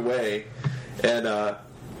then walked away. And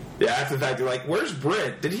after the fact, they're like, "Where's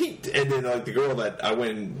Brent? Did he?" And then like the girl that I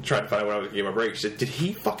went and tried to find out when I was getting my break, she said, "Did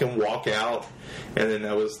he fucking walk out?" And then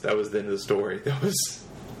that was the end of the story.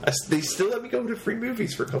 They still let me go to free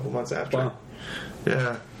movies for a couple months after. Wow.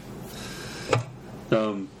 Yeah.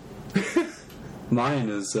 Mine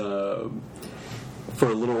is, for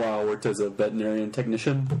a little while, I worked as a veterinarian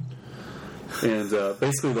technician. And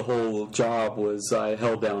basically the whole job was I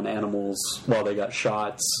held down animals while they got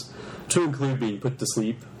shots, to include being put to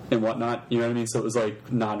sleep and whatnot. You know what I mean? So it was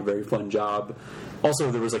like not a very fun job.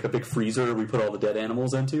 Also, there was like a big freezer we put all the dead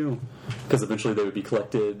animals into, because eventually they would be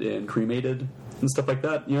collected and cremated and stuff like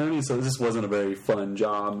that. You know what I mean? So it just wasn't a very fun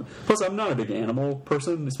job. Plus, I'm not a big animal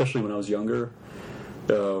person, especially when I was younger.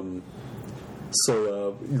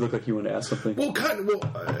 So you look like you want to ask something. Well,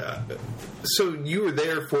 so you were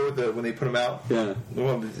there for when they put them out? Yeah.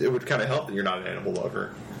 Well, it would kind of help that you're not an animal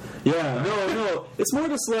lover. Yeah, no. It's more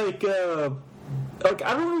just like I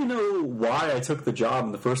don't really know why I took the job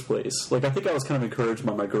in the first place. Like, I think I was kind of encouraged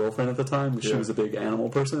by my girlfriend at the time, because she was a big animal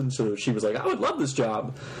person. So she was like, I would love this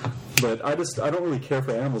job. But I don't really care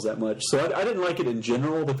for animals that much. So I didn't like it in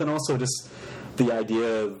general, but then also just the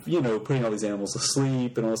idea of, putting all these animals to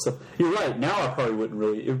sleep and all this stuff. You're right. Now it probably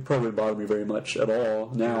wouldn't bother me very much at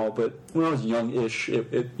all now. But when I was young-ish,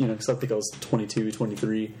 because I think I was 22,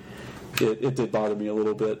 23, it did bother me a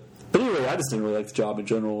little bit. But anyway, I just didn't really like the job in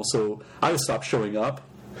general, so I just stopped showing up.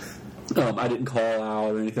 I didn't call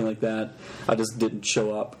out or anything like that. I just didn't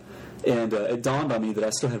show up. And it dawned on me that I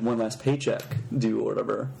still had one last paycheck due or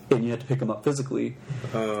whatever, and you had to pick them up physically.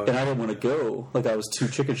 And I didn't want to go. Like, I was too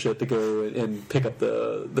chicken shit to go and pick up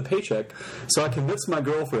the paycheck. So I convinced my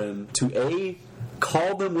girlfriend to,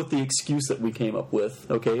 call them with the excuse that we came up with,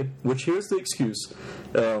 okay? Which, here's the excuse.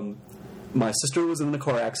 My sister was in a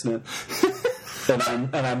car accident.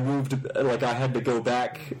 And I moved, like, I had to go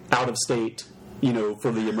back out of state,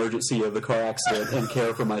 for the emergency of the car accident and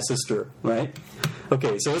care for my sister, right?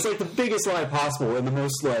 Okay, so it's like the biggest lie possible and the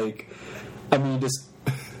most, just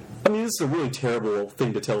I mean, this is a really terrible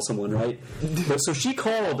thing to tell someone, right? But so she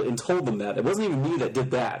called and told them that. It wasn't even me that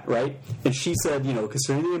did that, right? And she said,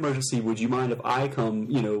 concerning the emergency, would you mind if I come,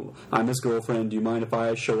 I'm his girlfriend, do you mind if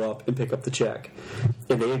I show up and pick up the check?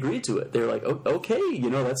 And they agreed to it. They were like, okay,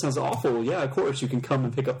 that sounds awful. Yeah, of course, you can come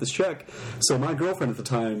and pick up this check. So my girlfriend at the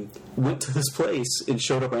time went to this place and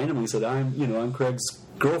showed up randomly and said, I'm Craig's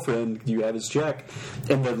girlfriend, do you have his check?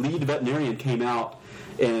 And the lead veterinarian came out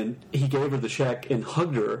and he gave her the check and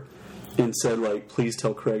hugged her and said, like, please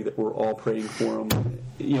tell Craig that we're all praying for him.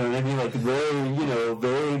 You know what I mean? Like, very,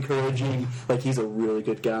 very encouraging. Like, he's a really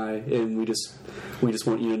good guy, and we just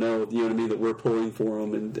want you to know, you know what I mean, that we're pulling for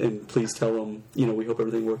him, and please tell him, we hope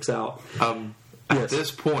everything works out. At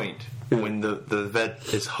this point, when the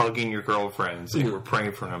vet is hugging your girlfriends and we're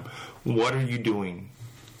praying for him, what are you doing?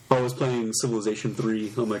 I was playing Civilization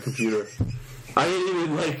 3 on my computer. I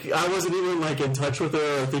wasn't even in touch with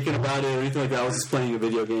her or thinking about it or anything like that. I was just playing a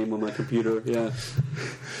video game on my computer. Yeah.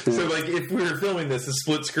 So, if we were filming this, the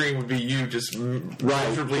split screen would be you just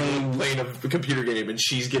miserably playing a computer game, and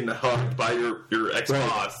she's getting hugged by your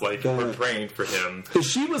ex-boss, we're praying for him. Because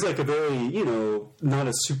she was a very, not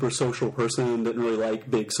a super social person, didn't really like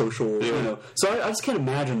big social, So I just can't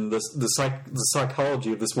imagine the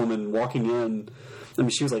psychology of this woman walking in. I mean,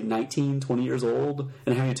 she was 19, 20 years old,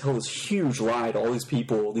 and having to tell this huge lie to all these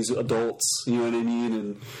people, these adults, you know what I mean?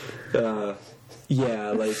 And,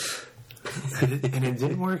 and it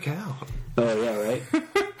didn't work out. Oh, yeah, right?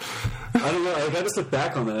 I don't know. I just look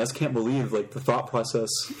back on that. I just can't believe, the thought process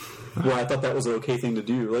where I thought that was an okay thing to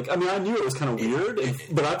do. I mean, I knew it was kind of weird,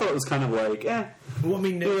 but I thought it was kind of Well, I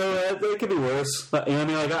mean, it could be worse. I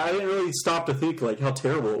didn't really stop to think, how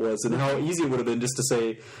terrible it was and how easy it would have been just to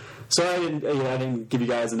say, so I didn't give you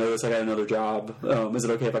guys a notice. I got another job. Is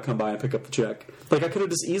it okay if I come by and pick up the check? I could have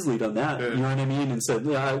just easily done that. Yeah. You know what I mean? And said,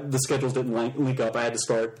 the schedules didn't link up. I had to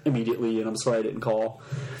start immediately, and I'm sorry I didn't call.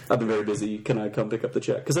 I've been very busy. Can I come pick up the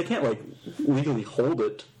check? Because I can't legally hold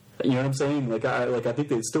it. You know what I'm saying? I think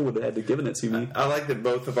they still would have had to given it to me. I like that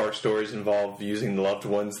both of our stories involve using loved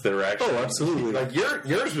ones that are actually. Oh, absolutely.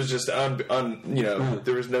 Yours was just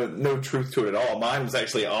there was no truth to it at all. Mine was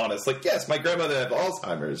actually honest. Yes, my grandmother had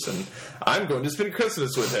Alzheimer's, and I'm going to spend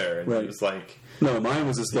Christmas with her. And it was no, mine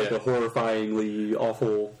was just a horrifyingly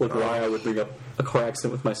awful. Why I would bring up a car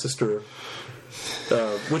accident with my sister.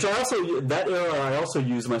 Which I also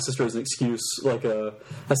used my sister as an excuse.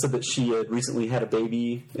 I said that she had recently had a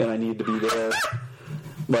baby and I needed to be there,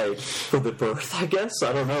 for the birth. I guess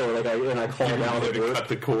I don't know. I called out at work. Cut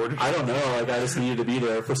the cord. I don't know. I just needed to be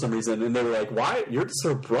there for some reason, and they were like, "Why? You're just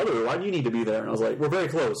her brother. Why do you need to be there?" And I was like, "We're very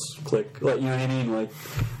close." Click. You know what I mean?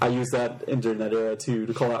 I used that during that era too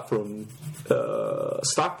to call out from a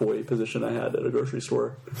stock boy position I had at a grocery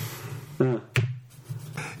store. Yeah.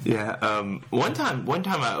 Yeah, one time I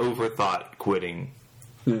overthought quitting.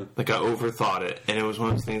 Yeah. I overthought it, and it was one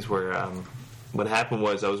of those things where what happened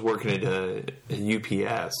was I was working at a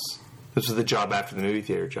UPS. This was the job after the movie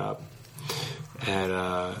theater job, and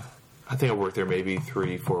I think I worked there maybe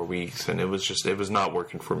 3-4 weeks, and it was not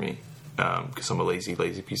working for me because I'm a lazy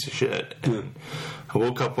piece of shit. And I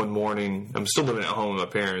woke up one morning. I'm still living at home with my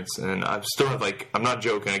parents, and I still have I'm not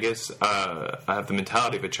joking. I guess I have the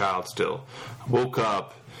mentality of a child still. I woke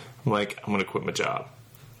up. I'm I'm going to quit my job.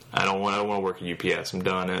 I don't want to work at UPS. I'm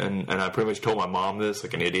done. And I pretty much told my mom this,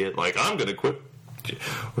 like an idiot. I'm going to quit.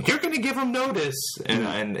 You're going to give them notice.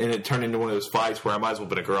 And it turned into one of those fights where I might as well have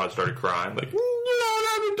been in a garage and started crying. You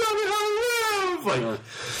don't tell me how to live.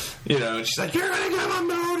 And she's like, you're going to give them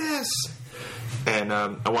notice. And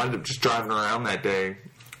I wound up just driving around that day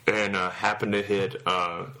and happened to hit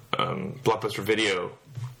Blockbuster Video.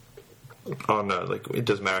 On it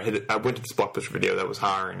doesn't matter. I went to this Blockbuster Video that was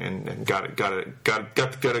hiring and got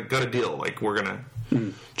a deal. We're gonna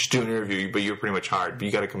just do an interview, but you're pretty much hired. But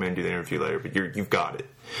you got to come in and do the interview later. But you've got it.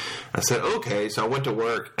 I said okay. So I went to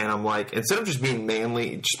work and I'm instead of just being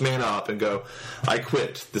manly, just man up and go, I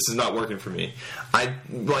quit. This is not working for me.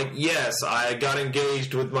 Yes, I got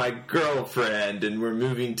engaged with my girlfriend and we're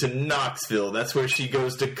moving to Knoxville. That's where she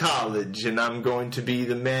goes to college, and I'm going to be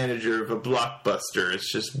the manager of a Blockbuster.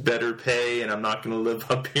 It's just better pay, and I'm not going to live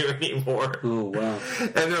up here anymore. Oh wow!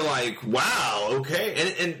 And they're like, wow,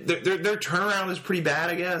 okay. And their turnaround is pretty bad,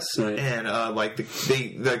 I guess. Right. And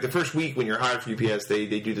the first week when you're hired for UPS, they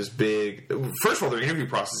they do this big. First of all, their interview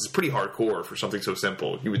process is pretty hardcore for something so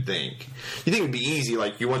simple. You would think. You think it would be easy,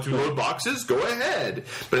 like you want to load boxes, go ahead.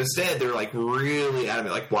 But instead, they're like really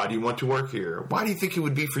adamant. Like, why do you want to work here? Why do you think it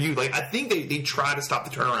would be for you? Like, I think they try to stop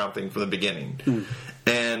the turnaround thing from the beginning.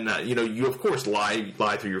 And you of course lie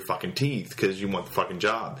through your fucking teeth because you want the fucking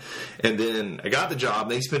job. And then I got the job.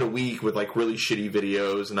 They spent a week with like really shitty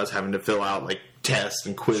videos and us having to fill out like tests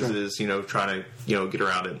and quizzes, trying to get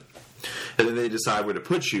around it. And then they decide where to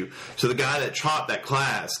put you. So the guy that taught that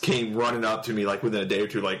class came running up to me like within a day or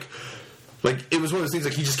two, like it was one of those things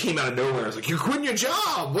like he just came out of nowhere. I was like, "You're quitting your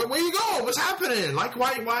job? Where you go? What's happening? Like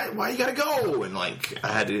why you gotta go?" And like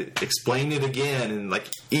I had to explain it again, and like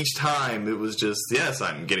each time it was just, "Yes,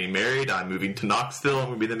 I'm getting married. I'm moving to Knoxville. I'm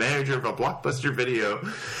gonna be the manager of a Blockbuster Video."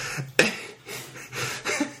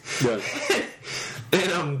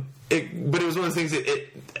 And but it was one of those things that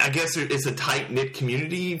I guess it's a tight-knit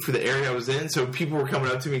community for the area I was in, so people were coming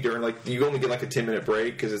up to me during, like, you only get like a 10-minute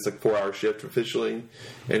break because it's like 4-hour shift officially,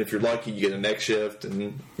 and if you're lucky you get a next shift and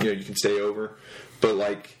you can stay over. But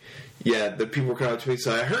like, yeah, the people were coming up to me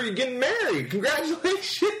saying, "I heard you're getting married,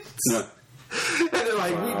 congratulations." Yeah. And they're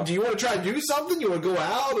like, wow. "Do you want to try to do something? You want to go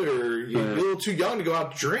out, or you're a little too young to go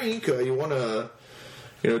out to drink? You want to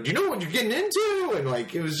do you know what you're getting into?" And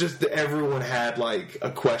like, it was just that everyone had like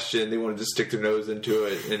a question. They wanted to stick their nose into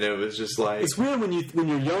it, and it was just like, it's weird when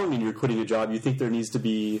you're young and you're quitting a job. You think there needs to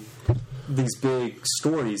be these big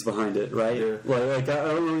stories behind it, right? Yeah. Like I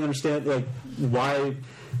don't really understand like why.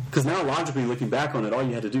 Because now, logically looking back on it, all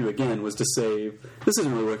you had to do again was to say, "This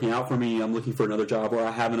isn't really working out for me. I'm looking for another job, or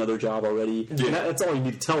I have another job already." Yeah. And that's all you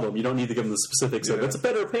need to tell them. You don't need to give them the specifics of it's a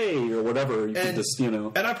better pay or whatever. You can just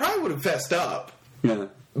And I probably would have fessed up. Yeah.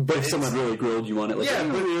 But if someone really grilled you on it, like, yeah,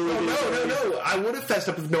 but really no. I would have fessed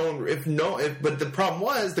up but the problem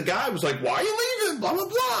was the guy was like, "Why are you leaving?" Blah blah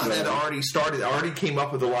blah. And I already came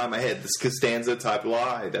up with a lie in my head, this Costanza type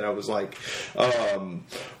lie that I was like,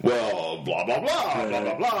 well, blah blah blah blah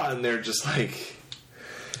blah blah, and they're just like,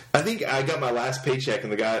 I think I got my last paycheck,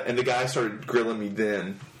 and the guy started grilling me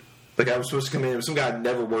then. Like I was supposed to come in with some guy I'd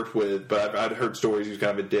never worked with, but I'd heard stories he was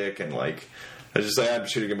kind of a dick, and like I was just like, I'm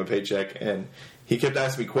sure to give him a paycheck, and he kept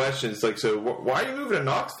asking me questions like, "So why are you moving to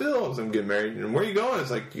Knoxville?" I was like, "I'm getting married." "And where are you going?"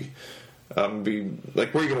 It's like, "I'm be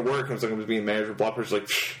like, where are you going to work?" And I was like, "I'm just being manager of Blockbuster." Like,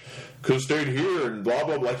 "Could have stayed here," and blah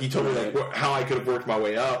blah blah. Like he told me like how I could have worked my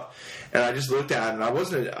way up, and I just looked at it,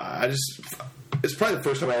 and it's probably the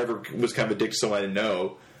first time I ever was kind of a dick to someone I didn't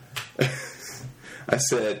know. I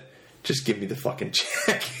said, "Just give me the fucking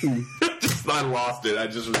check." I lost it. I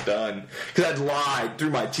just was done because I'd lied through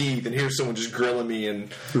my teeth, and here's someone just grilling me,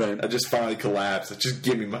 and I just finally collapsed. Like, just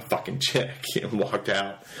give me my fucking check, and walked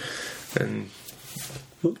out. And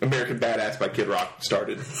American Badass by Kid Rock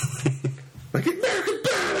started. Like, American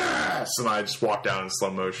Badass, and I just walked out in slow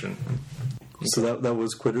motion. So that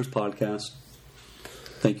was Quitters Podcast.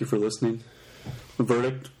 Thank you for listening. The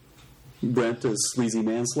verdict: Brent is sleazy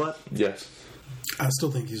man slut. Yes, I still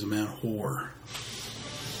think he's a man whore.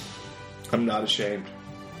 I'm not ashamed.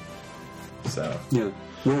 So yeah,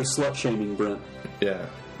 we're slut shaming Brent. Yeah.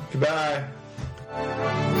 Goodbye.